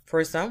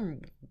 for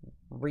some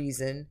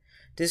reason,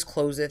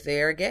 disclose that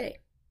they are gay.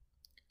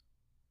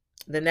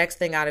 The next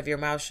thing out of your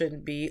mouth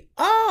shouldn't be,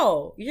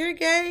 "Oh, you're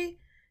gay?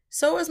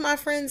 So is my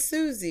friend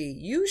Susie.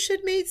 You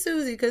should meet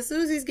Susie because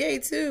Susie's gay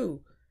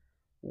too."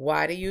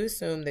 Why do you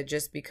assume that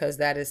just because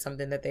that is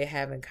something that they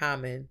have in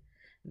common,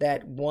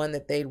 that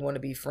they'd want to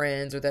be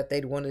friends or that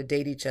they'd want to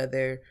date each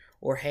other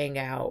or hang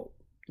out?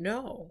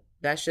 No,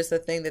 that's just a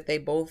thing that they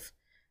both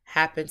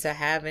happen to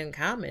have in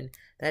common.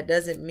 That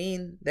doesn't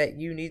mean that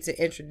you need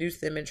to introduce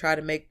them and try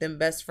to make them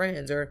best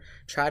friends or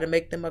try to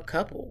make them a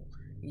couple.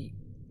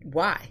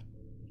 Why?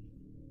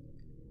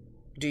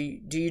 Do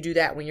you do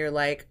that when you're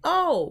like,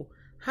 "Oh,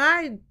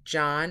 hi,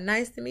 John.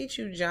 Nice to meet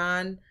you,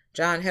 John.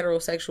 John,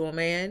 heterosexual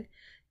man.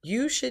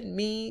 You should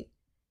meet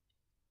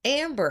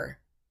Amber,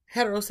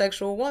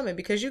 heterosexual woman,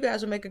 because you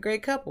guys will make a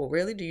great couple."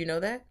 Really? Do you know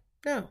that?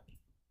 No.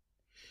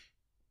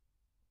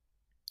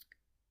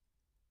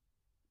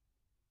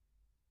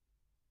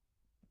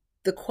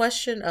 The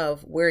question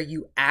of where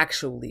you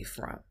actually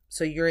from.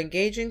 So you're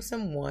engaging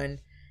someone,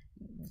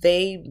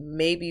 they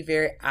maybe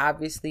very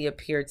obviously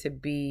appear to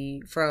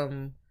be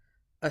from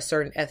a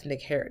certain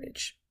ethnic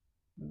heritage.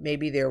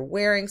 Maybe they're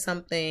wearing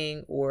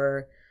something,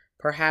 or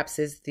perhaps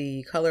it's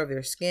the color of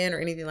their skin or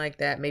anything like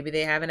that. Maybe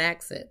they have an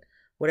accent,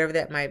 whatever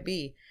that might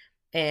be.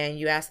 And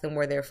you ask them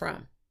where they're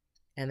from,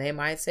 and they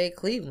might say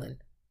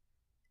Cleveland.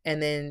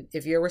 And then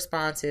if your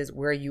response is,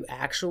 "Where are you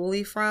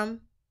actually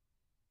from?"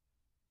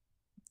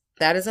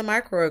 that is a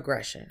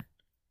microaggression.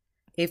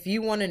 If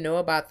you want to know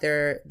about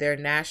their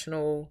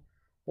national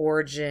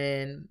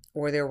origin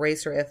or their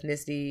race or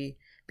ethnicity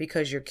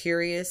because you're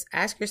curious,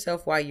 ask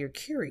yourself why you're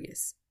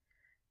curious.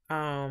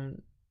 Do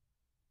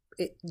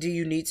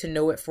you need to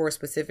know it for a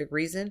specific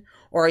reason?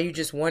 Or are you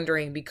just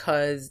wondering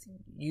because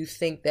you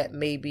think that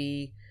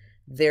maybe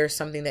there's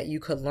something that you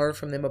could learn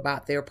from them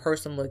about their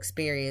personal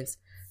experience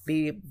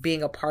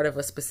being a part of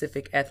a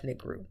specific ethnic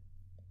group?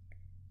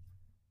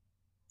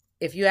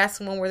 If you ask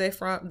someone where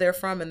they're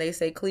from and they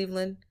say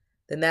Cleveland,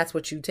 then that's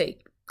what you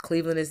take.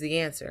 Cleveland is the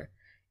answer.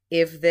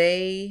 If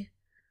they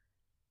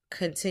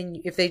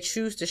if they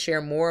choose to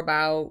share more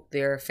about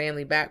their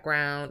family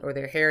background or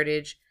their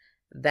heritage,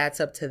 that's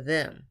up to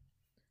them.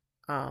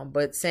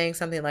 But saying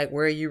something like,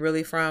 where are you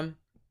really from,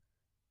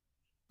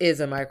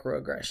 is a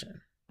microaggression.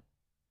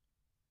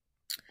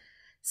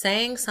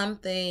 Saying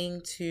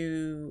something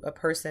to a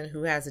person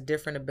who has a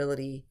different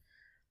ability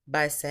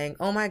by saying,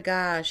 oh my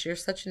gosh, you're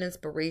such an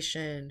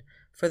inspiration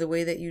for the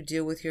way that you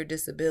deal with your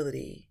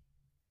disability.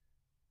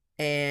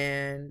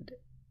 And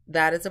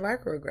that is a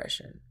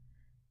microaggression.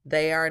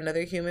 They are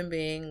another human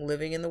being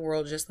living in the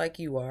world just like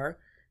you are.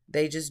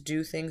 They just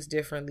do things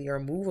differently or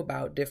move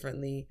about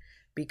differently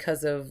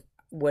because of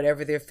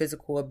whatever their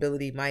physical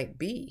ability might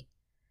be.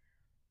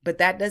 But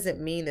that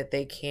doesn't mean that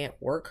they can't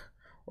work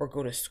or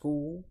go to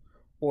school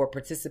or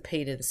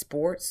participate in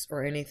sports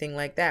or anything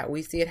like that.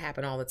 We see it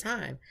happen all the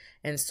time.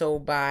 And so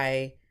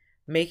by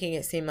making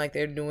it seem like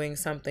they're doing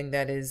something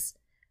that is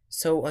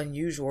so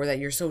unusual, or that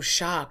you're so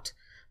shocked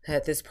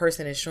that this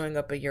person is showing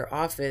up at your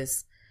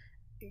office,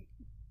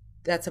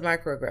 that's a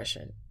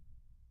microaggression.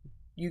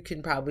 You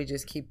can probably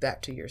just keep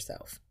that to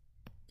yourself.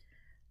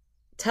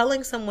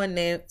 Telling someone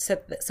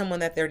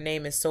that their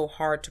name is so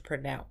hard to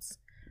pronounce.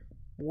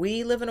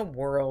 We live in a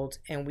world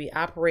and we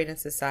operate in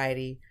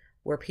society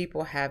where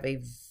people have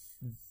a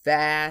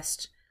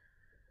vast,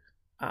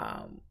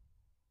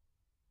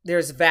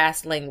 there's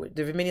vast language,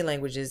 there are many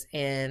languages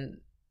and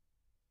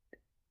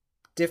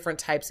different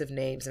types of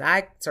names. And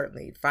I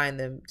certainly find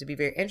them to be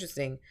very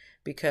interesting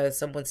because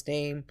someone's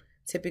name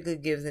typically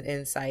gives an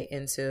insight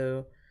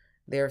into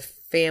their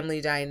family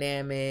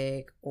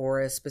dynamic or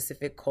a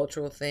specific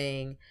cultural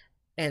thing.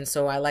 And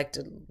so I like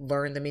to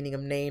learn the meaning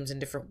of names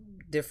in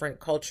different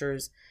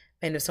cultures.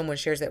 And if someone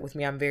shares that with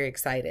me, I'm very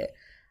excited.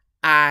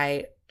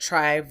 I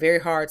try very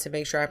hard to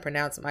make sure I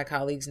pronounce my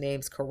colleagues'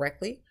 names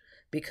correctly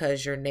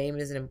because your name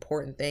is an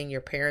important thing.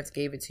 Your parents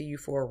gave it to you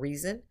for a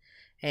reason.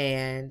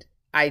 And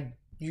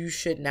you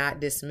should not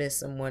dismiss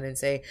someone and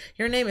say,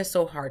 your name is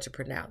so hard to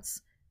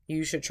pronounce.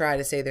 You should try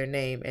to say their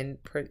name and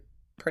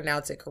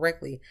pronounce it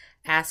correctly.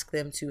 Ask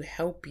them to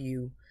help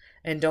you.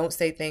 And don't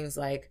say things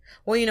like,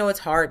 well, it's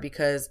hard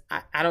because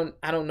I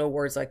don't know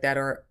words like that,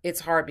 or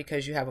it's hard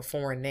because you have a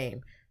foreign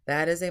name.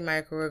 That is a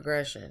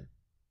microaggression.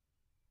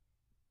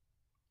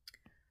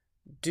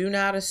 Do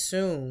not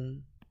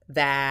assume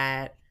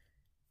that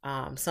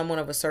someone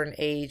of a certain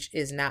age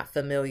is not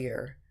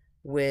familiar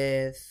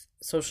with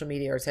social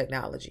media or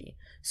technology.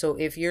 So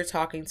if you're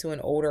talking to an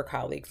older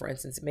colleague, for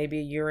instance, maybe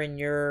you're in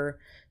your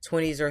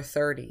 20s or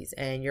 30s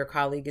and your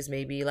colleague is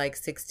maybe like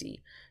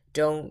 60,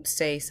 don't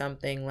say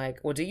something like,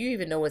 well, do you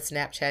even know what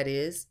Snapchat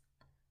is?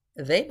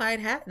 They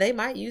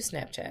might use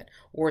Snapchat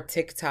or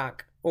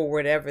TikTok or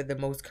whatever the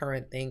most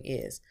current thing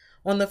is.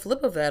 On the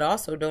flip of that,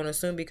 also don't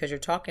assume because you're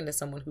talking to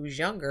someone who's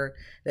younger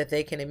that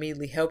they can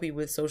immediately help you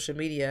with social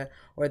media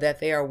or that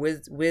they are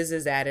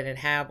whizzes at it and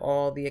have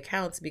all the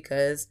accounts,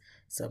 because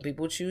some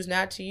people choose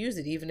not to use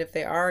it even if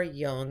they are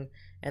young,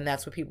 and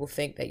that's what people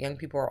think, that young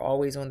people are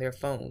always on their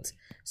phones.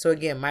 So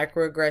again,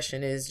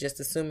 microaggression is just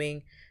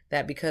assuming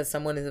that because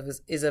someone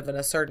is of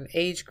a certain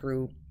age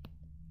group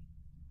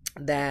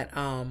that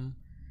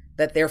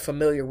that they're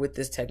familiar with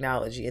this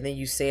technology, and then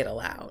you say it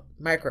aloud.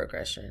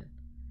 Microaggression.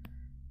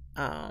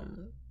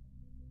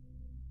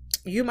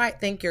 You might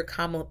think you're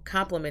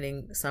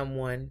complimenting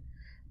someone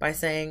by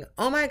saying,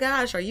 oh my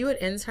gosh, are you an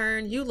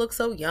intern? You look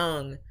so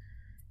young.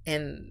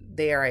 And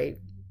they are a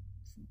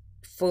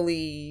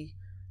fully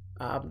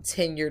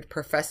tenured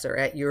professor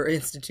at your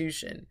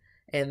institution.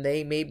 And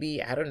they may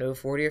be,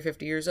 40 or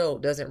 50 years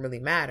old. Doesn't really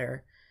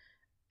matter.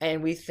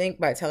 And we think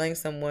by telling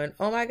someone,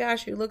 oh my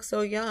gosh, you look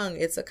so young,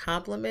 it's a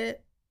compliment.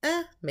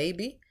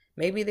 Maybe.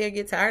 Maybe they'll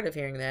get tired of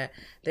hearing that.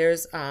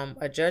 There's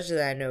a judge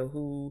that I know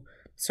who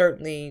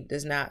certainly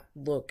does not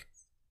look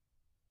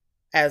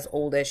as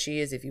old as she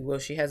is, if you will.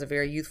 She has a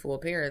very youthful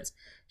appearance.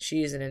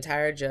 She is an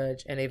entire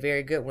judge, and a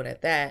very good one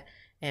at that.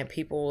 And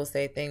people will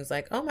say things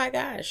like, oh my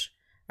gosh,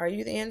 are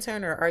you the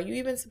intern? Or are you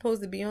even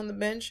supposed to be on the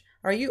bench?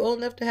 Are you old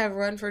enough to have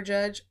run for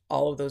judge?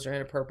 All of those are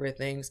inappropriate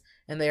things,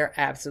 and they are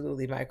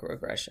absolutely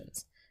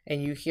microaggressions.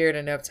 And you hear it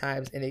enough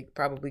times, and it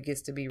probably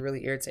gets to be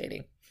really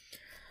irritating.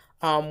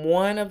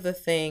 One of the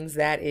things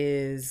that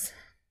is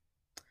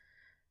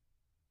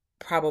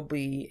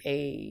probably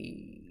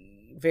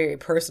a very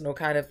personal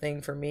kind of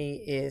thing for me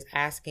is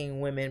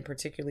asking women,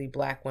 particularly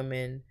Black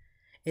women,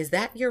 is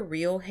that your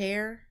real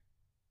hair?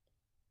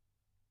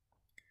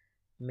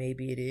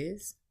 Maybe it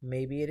is,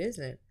 maybe it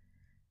isn't.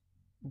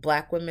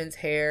 Black women's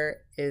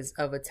hair is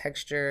of a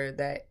texture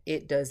that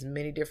it does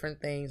many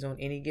different things on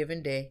any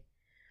given day.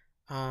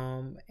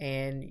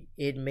 And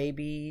it may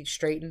be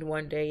straightened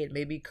one day, it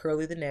may be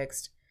curly the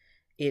next.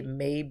 It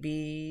may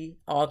be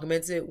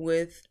augmented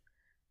with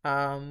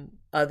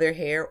other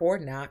hair or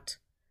not.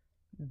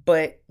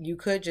 But you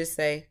could just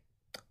say,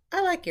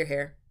 I like your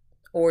hair.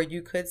 Or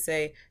you could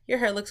say, your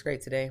hair looks great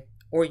today.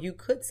 Or you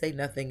could say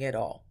nothing at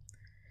all.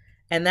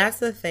 And that's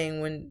the thing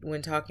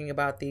when talking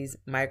about these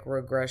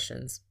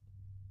microaggressions.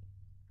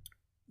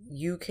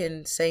 You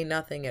can say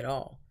nothing at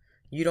all.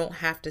 You don't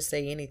have to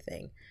say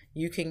anything.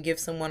 You can give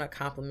someone a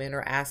compliment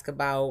or ask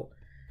about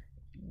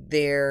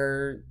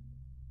their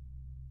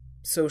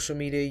social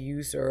media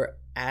use, or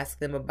ask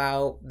them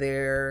about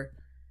their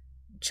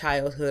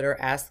childhood, or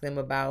ask them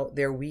about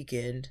their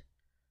weekend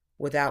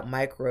without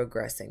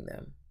microaggressing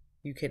them.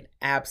 You can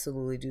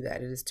absolutely do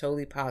that. It is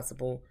totally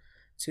possible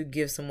to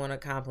give someone a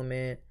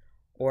compliment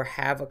or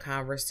have a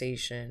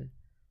conversation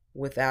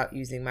without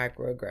using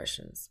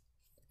microaggressions.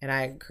 And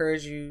I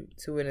encourage you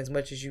to, in as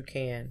much as you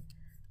can,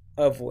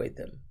 avoid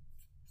them.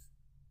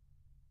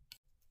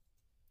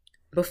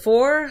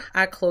 Before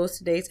I close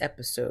today's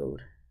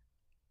episode,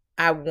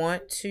 I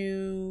want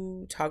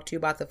to talk to you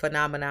about the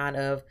phenomenon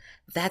of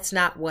 "that's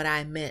not what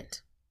I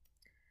meant."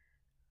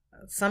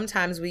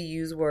 Sometimes we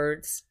use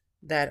words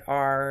that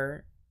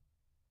are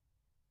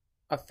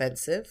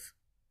offensive,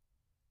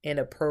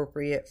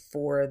 inappropriate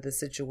for the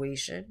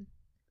situation,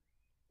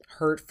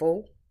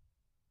 hurtful.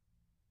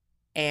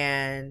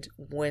 And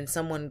when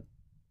someone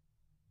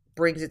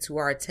brings it to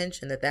our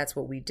attention that that's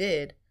what we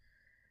did,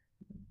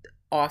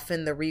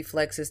 often the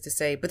reflex is to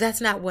say, "but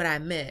that's not what I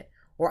meant,"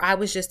 or "I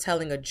was just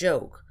telling a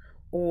joke,"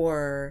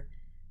 or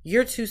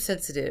 "you're too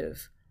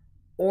sensitive,"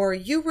 or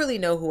 "you really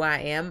know who I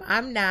am.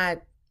 I'm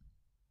not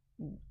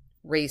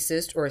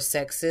racist or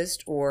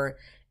sexist or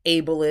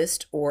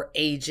ableist or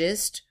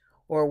ageist,"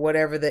 or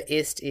whatever the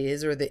ist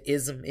is or the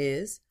ism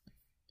is.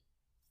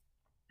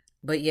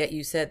 But yet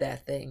you said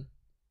that thing.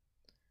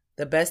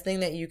 The best thing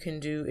that you can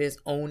do is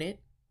own it,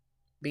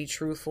 be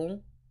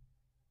truthful,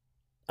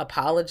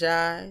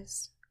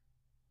 apologize,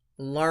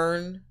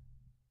 learn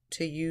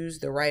to use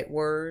the right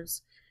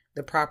words,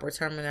 the proper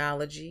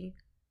terminology,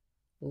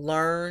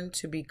 learn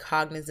to be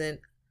cognizant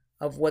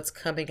of what's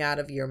coming out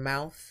of your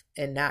mouth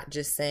and not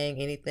just saying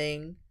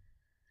anything.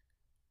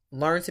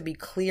 Learn to be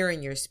clear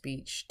in your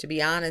speech, to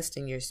be honest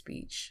in your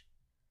speech.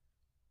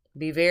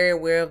 Be very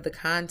aware of the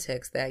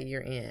context that you're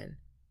in.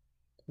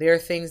 There are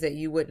things that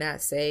you would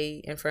not say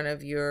in front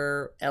of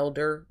your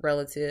elder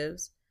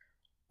relatives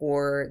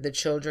or the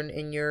children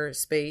in your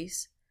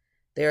space.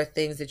 There are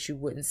things that you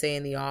wouldn't say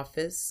in the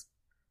office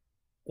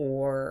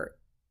or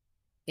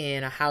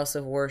in a house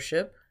of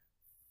worship.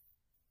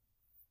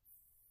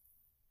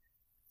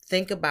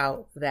 Think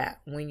about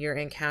that when you're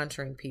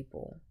encountering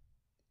people.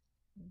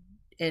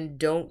 And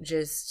don't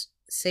just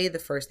say the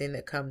first thing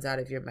that comes out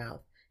of your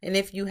mouth. And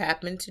if you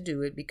happen to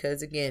do it,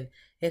 because again,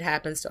 it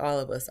happens to all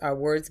of us, our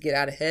words get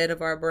out ahead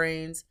of our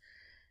brains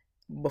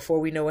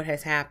before we know what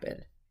has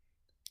happened.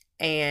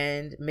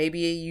 And maybe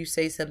you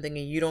say something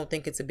and you don't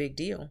think it's a big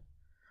deal,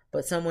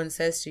 but someone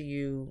says to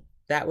you,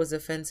 "that was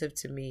offensive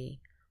to me,"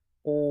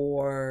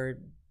 or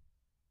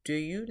 "do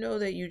you know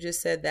that you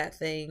just said that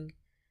thing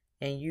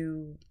and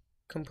you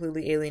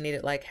completely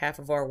alienated like half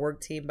of our work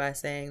team by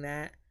saying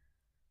that?"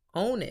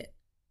 Own it.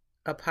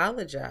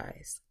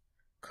 Apologize.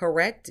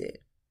 Correct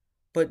it.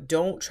 But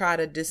don't try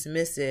to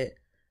dismiss it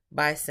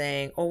by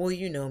saying, "oh, well,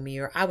 you know me,"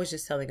 or "I was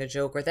just telling a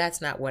joke," or "that's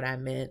not what I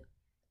meant."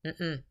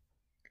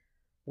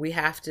 We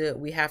have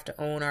to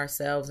own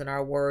ourselves and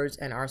our words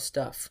and our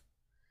stuff.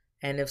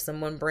 And if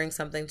someone brings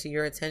something to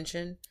your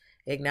attention,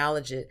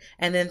 acknowledge it.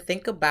 And then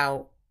think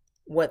about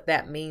what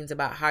that means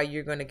about how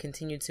you're going to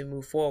continue to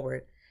move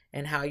forward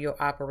and how you'll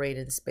operate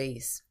in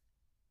space.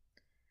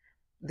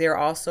 There are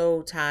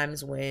also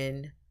times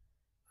when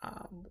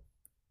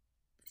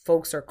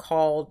folks are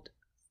called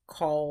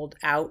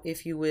out,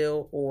 if you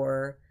will,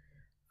 or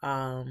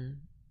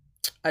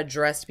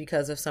addressed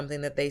because of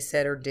something that they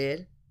said or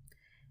did.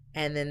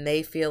 And then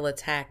they feel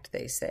attacked,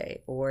 they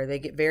say, or they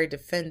get very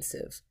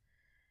defensive.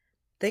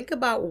 Think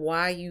about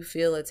why you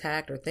feel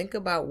attacked, or think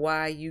about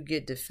why you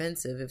get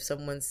defensive if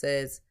someone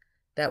says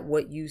that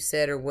what you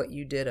said or what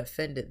you did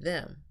offended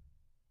them.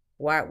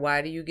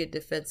 Why do you get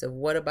defensive?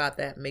 What about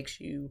that makes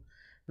you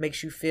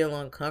feel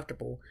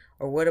uncomfortable?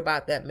 Or what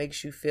about that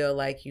makes you feel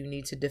like you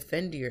need to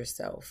defend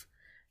yourself?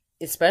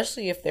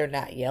 Especially if they're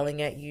not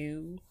yelling at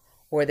you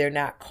or they're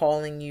not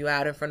calling you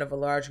out in front of a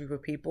large group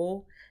of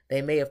people.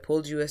 They may have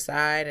pulled you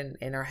aside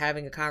and are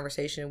having a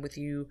conversation with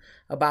you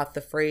about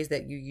the phrase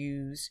that you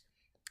use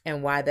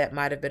and why that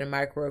might have been a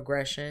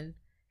microaggression.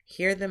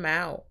 Hear them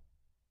out.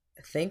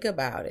 Think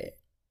about it.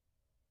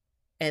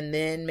 And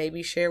then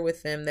maybe share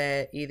with them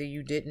that either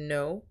you didn't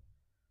know,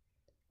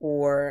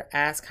 or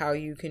ask how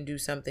you can do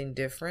something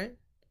different.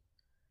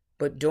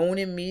 But don't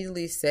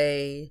immediately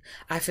say,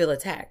 "I feel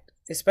attacked,"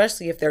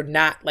 especially if they're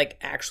not like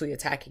actually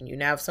attacking you.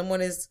 Now, if someone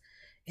has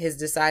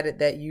decided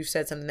that you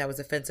said something that was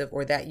offensive,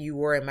 or that you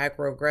were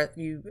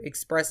you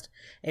expressed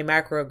a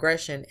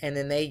microaggression, and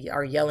then they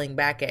are yelling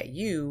back at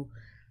you,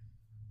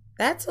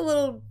 that's a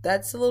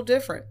little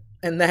different.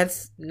 And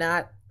that's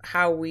not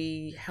how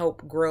we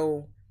help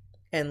grow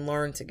and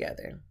learn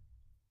together.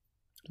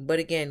 But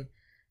again,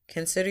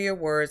 consider your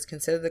words,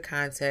 consider the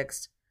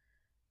context,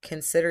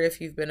 consider if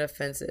you've been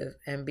offensive,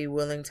 and be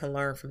willing to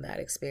learn from that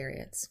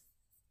experience.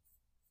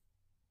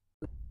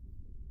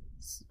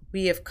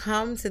 We have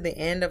come to the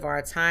end of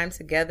our time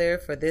together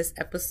for this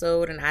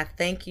episode, and I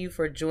thank you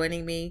for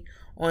joining me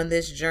on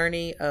this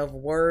journey of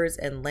words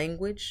and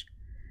language.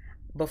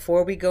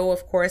 Before we go,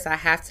 of course, I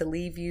have to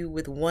leave you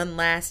with one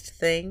last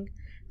thing.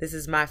 This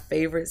is my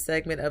favorite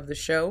segment of the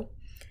show.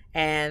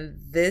 And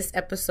this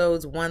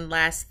episode's one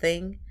last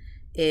thing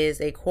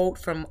is a quote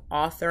from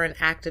author and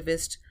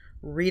activist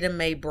Rita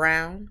Mae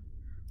Brown,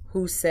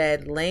 who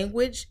said,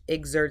 "Language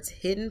exerts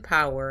hidden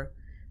power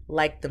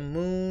like the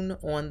moon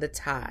on the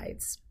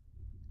tides."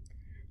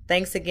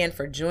 Thanks again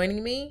for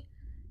joining me.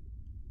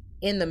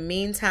 In the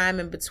meantime,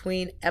 in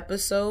between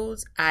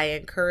episodes, I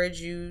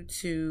encourage you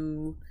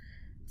to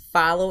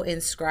follow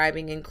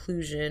Inscribing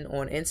Inclusion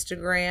on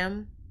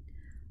Instagram,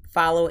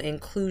 follow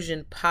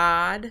Inclusion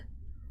Pod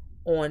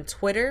on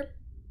Twitter.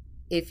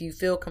 If you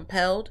feel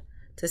compelled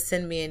to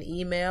send me an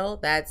email,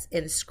 that's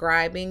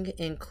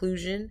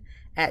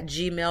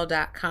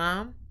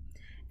inscribinginclusion@gmail.com.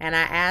 And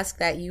I ask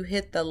that you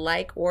hit the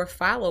like or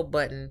follow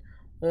button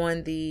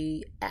on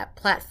the app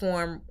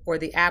platform or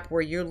the app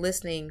where you're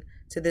listening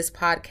to this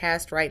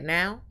podcast right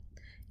now.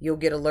 You'll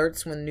get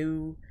alerts when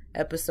new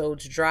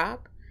episodes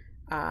drop.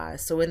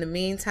 So in the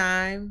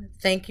meantime,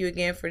 thank you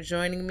again for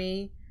joining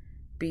me.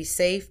 Be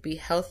safe, be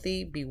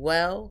healthy, be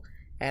well,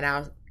 and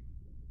I'll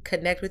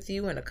connect with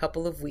you in a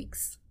couple of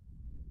weeks.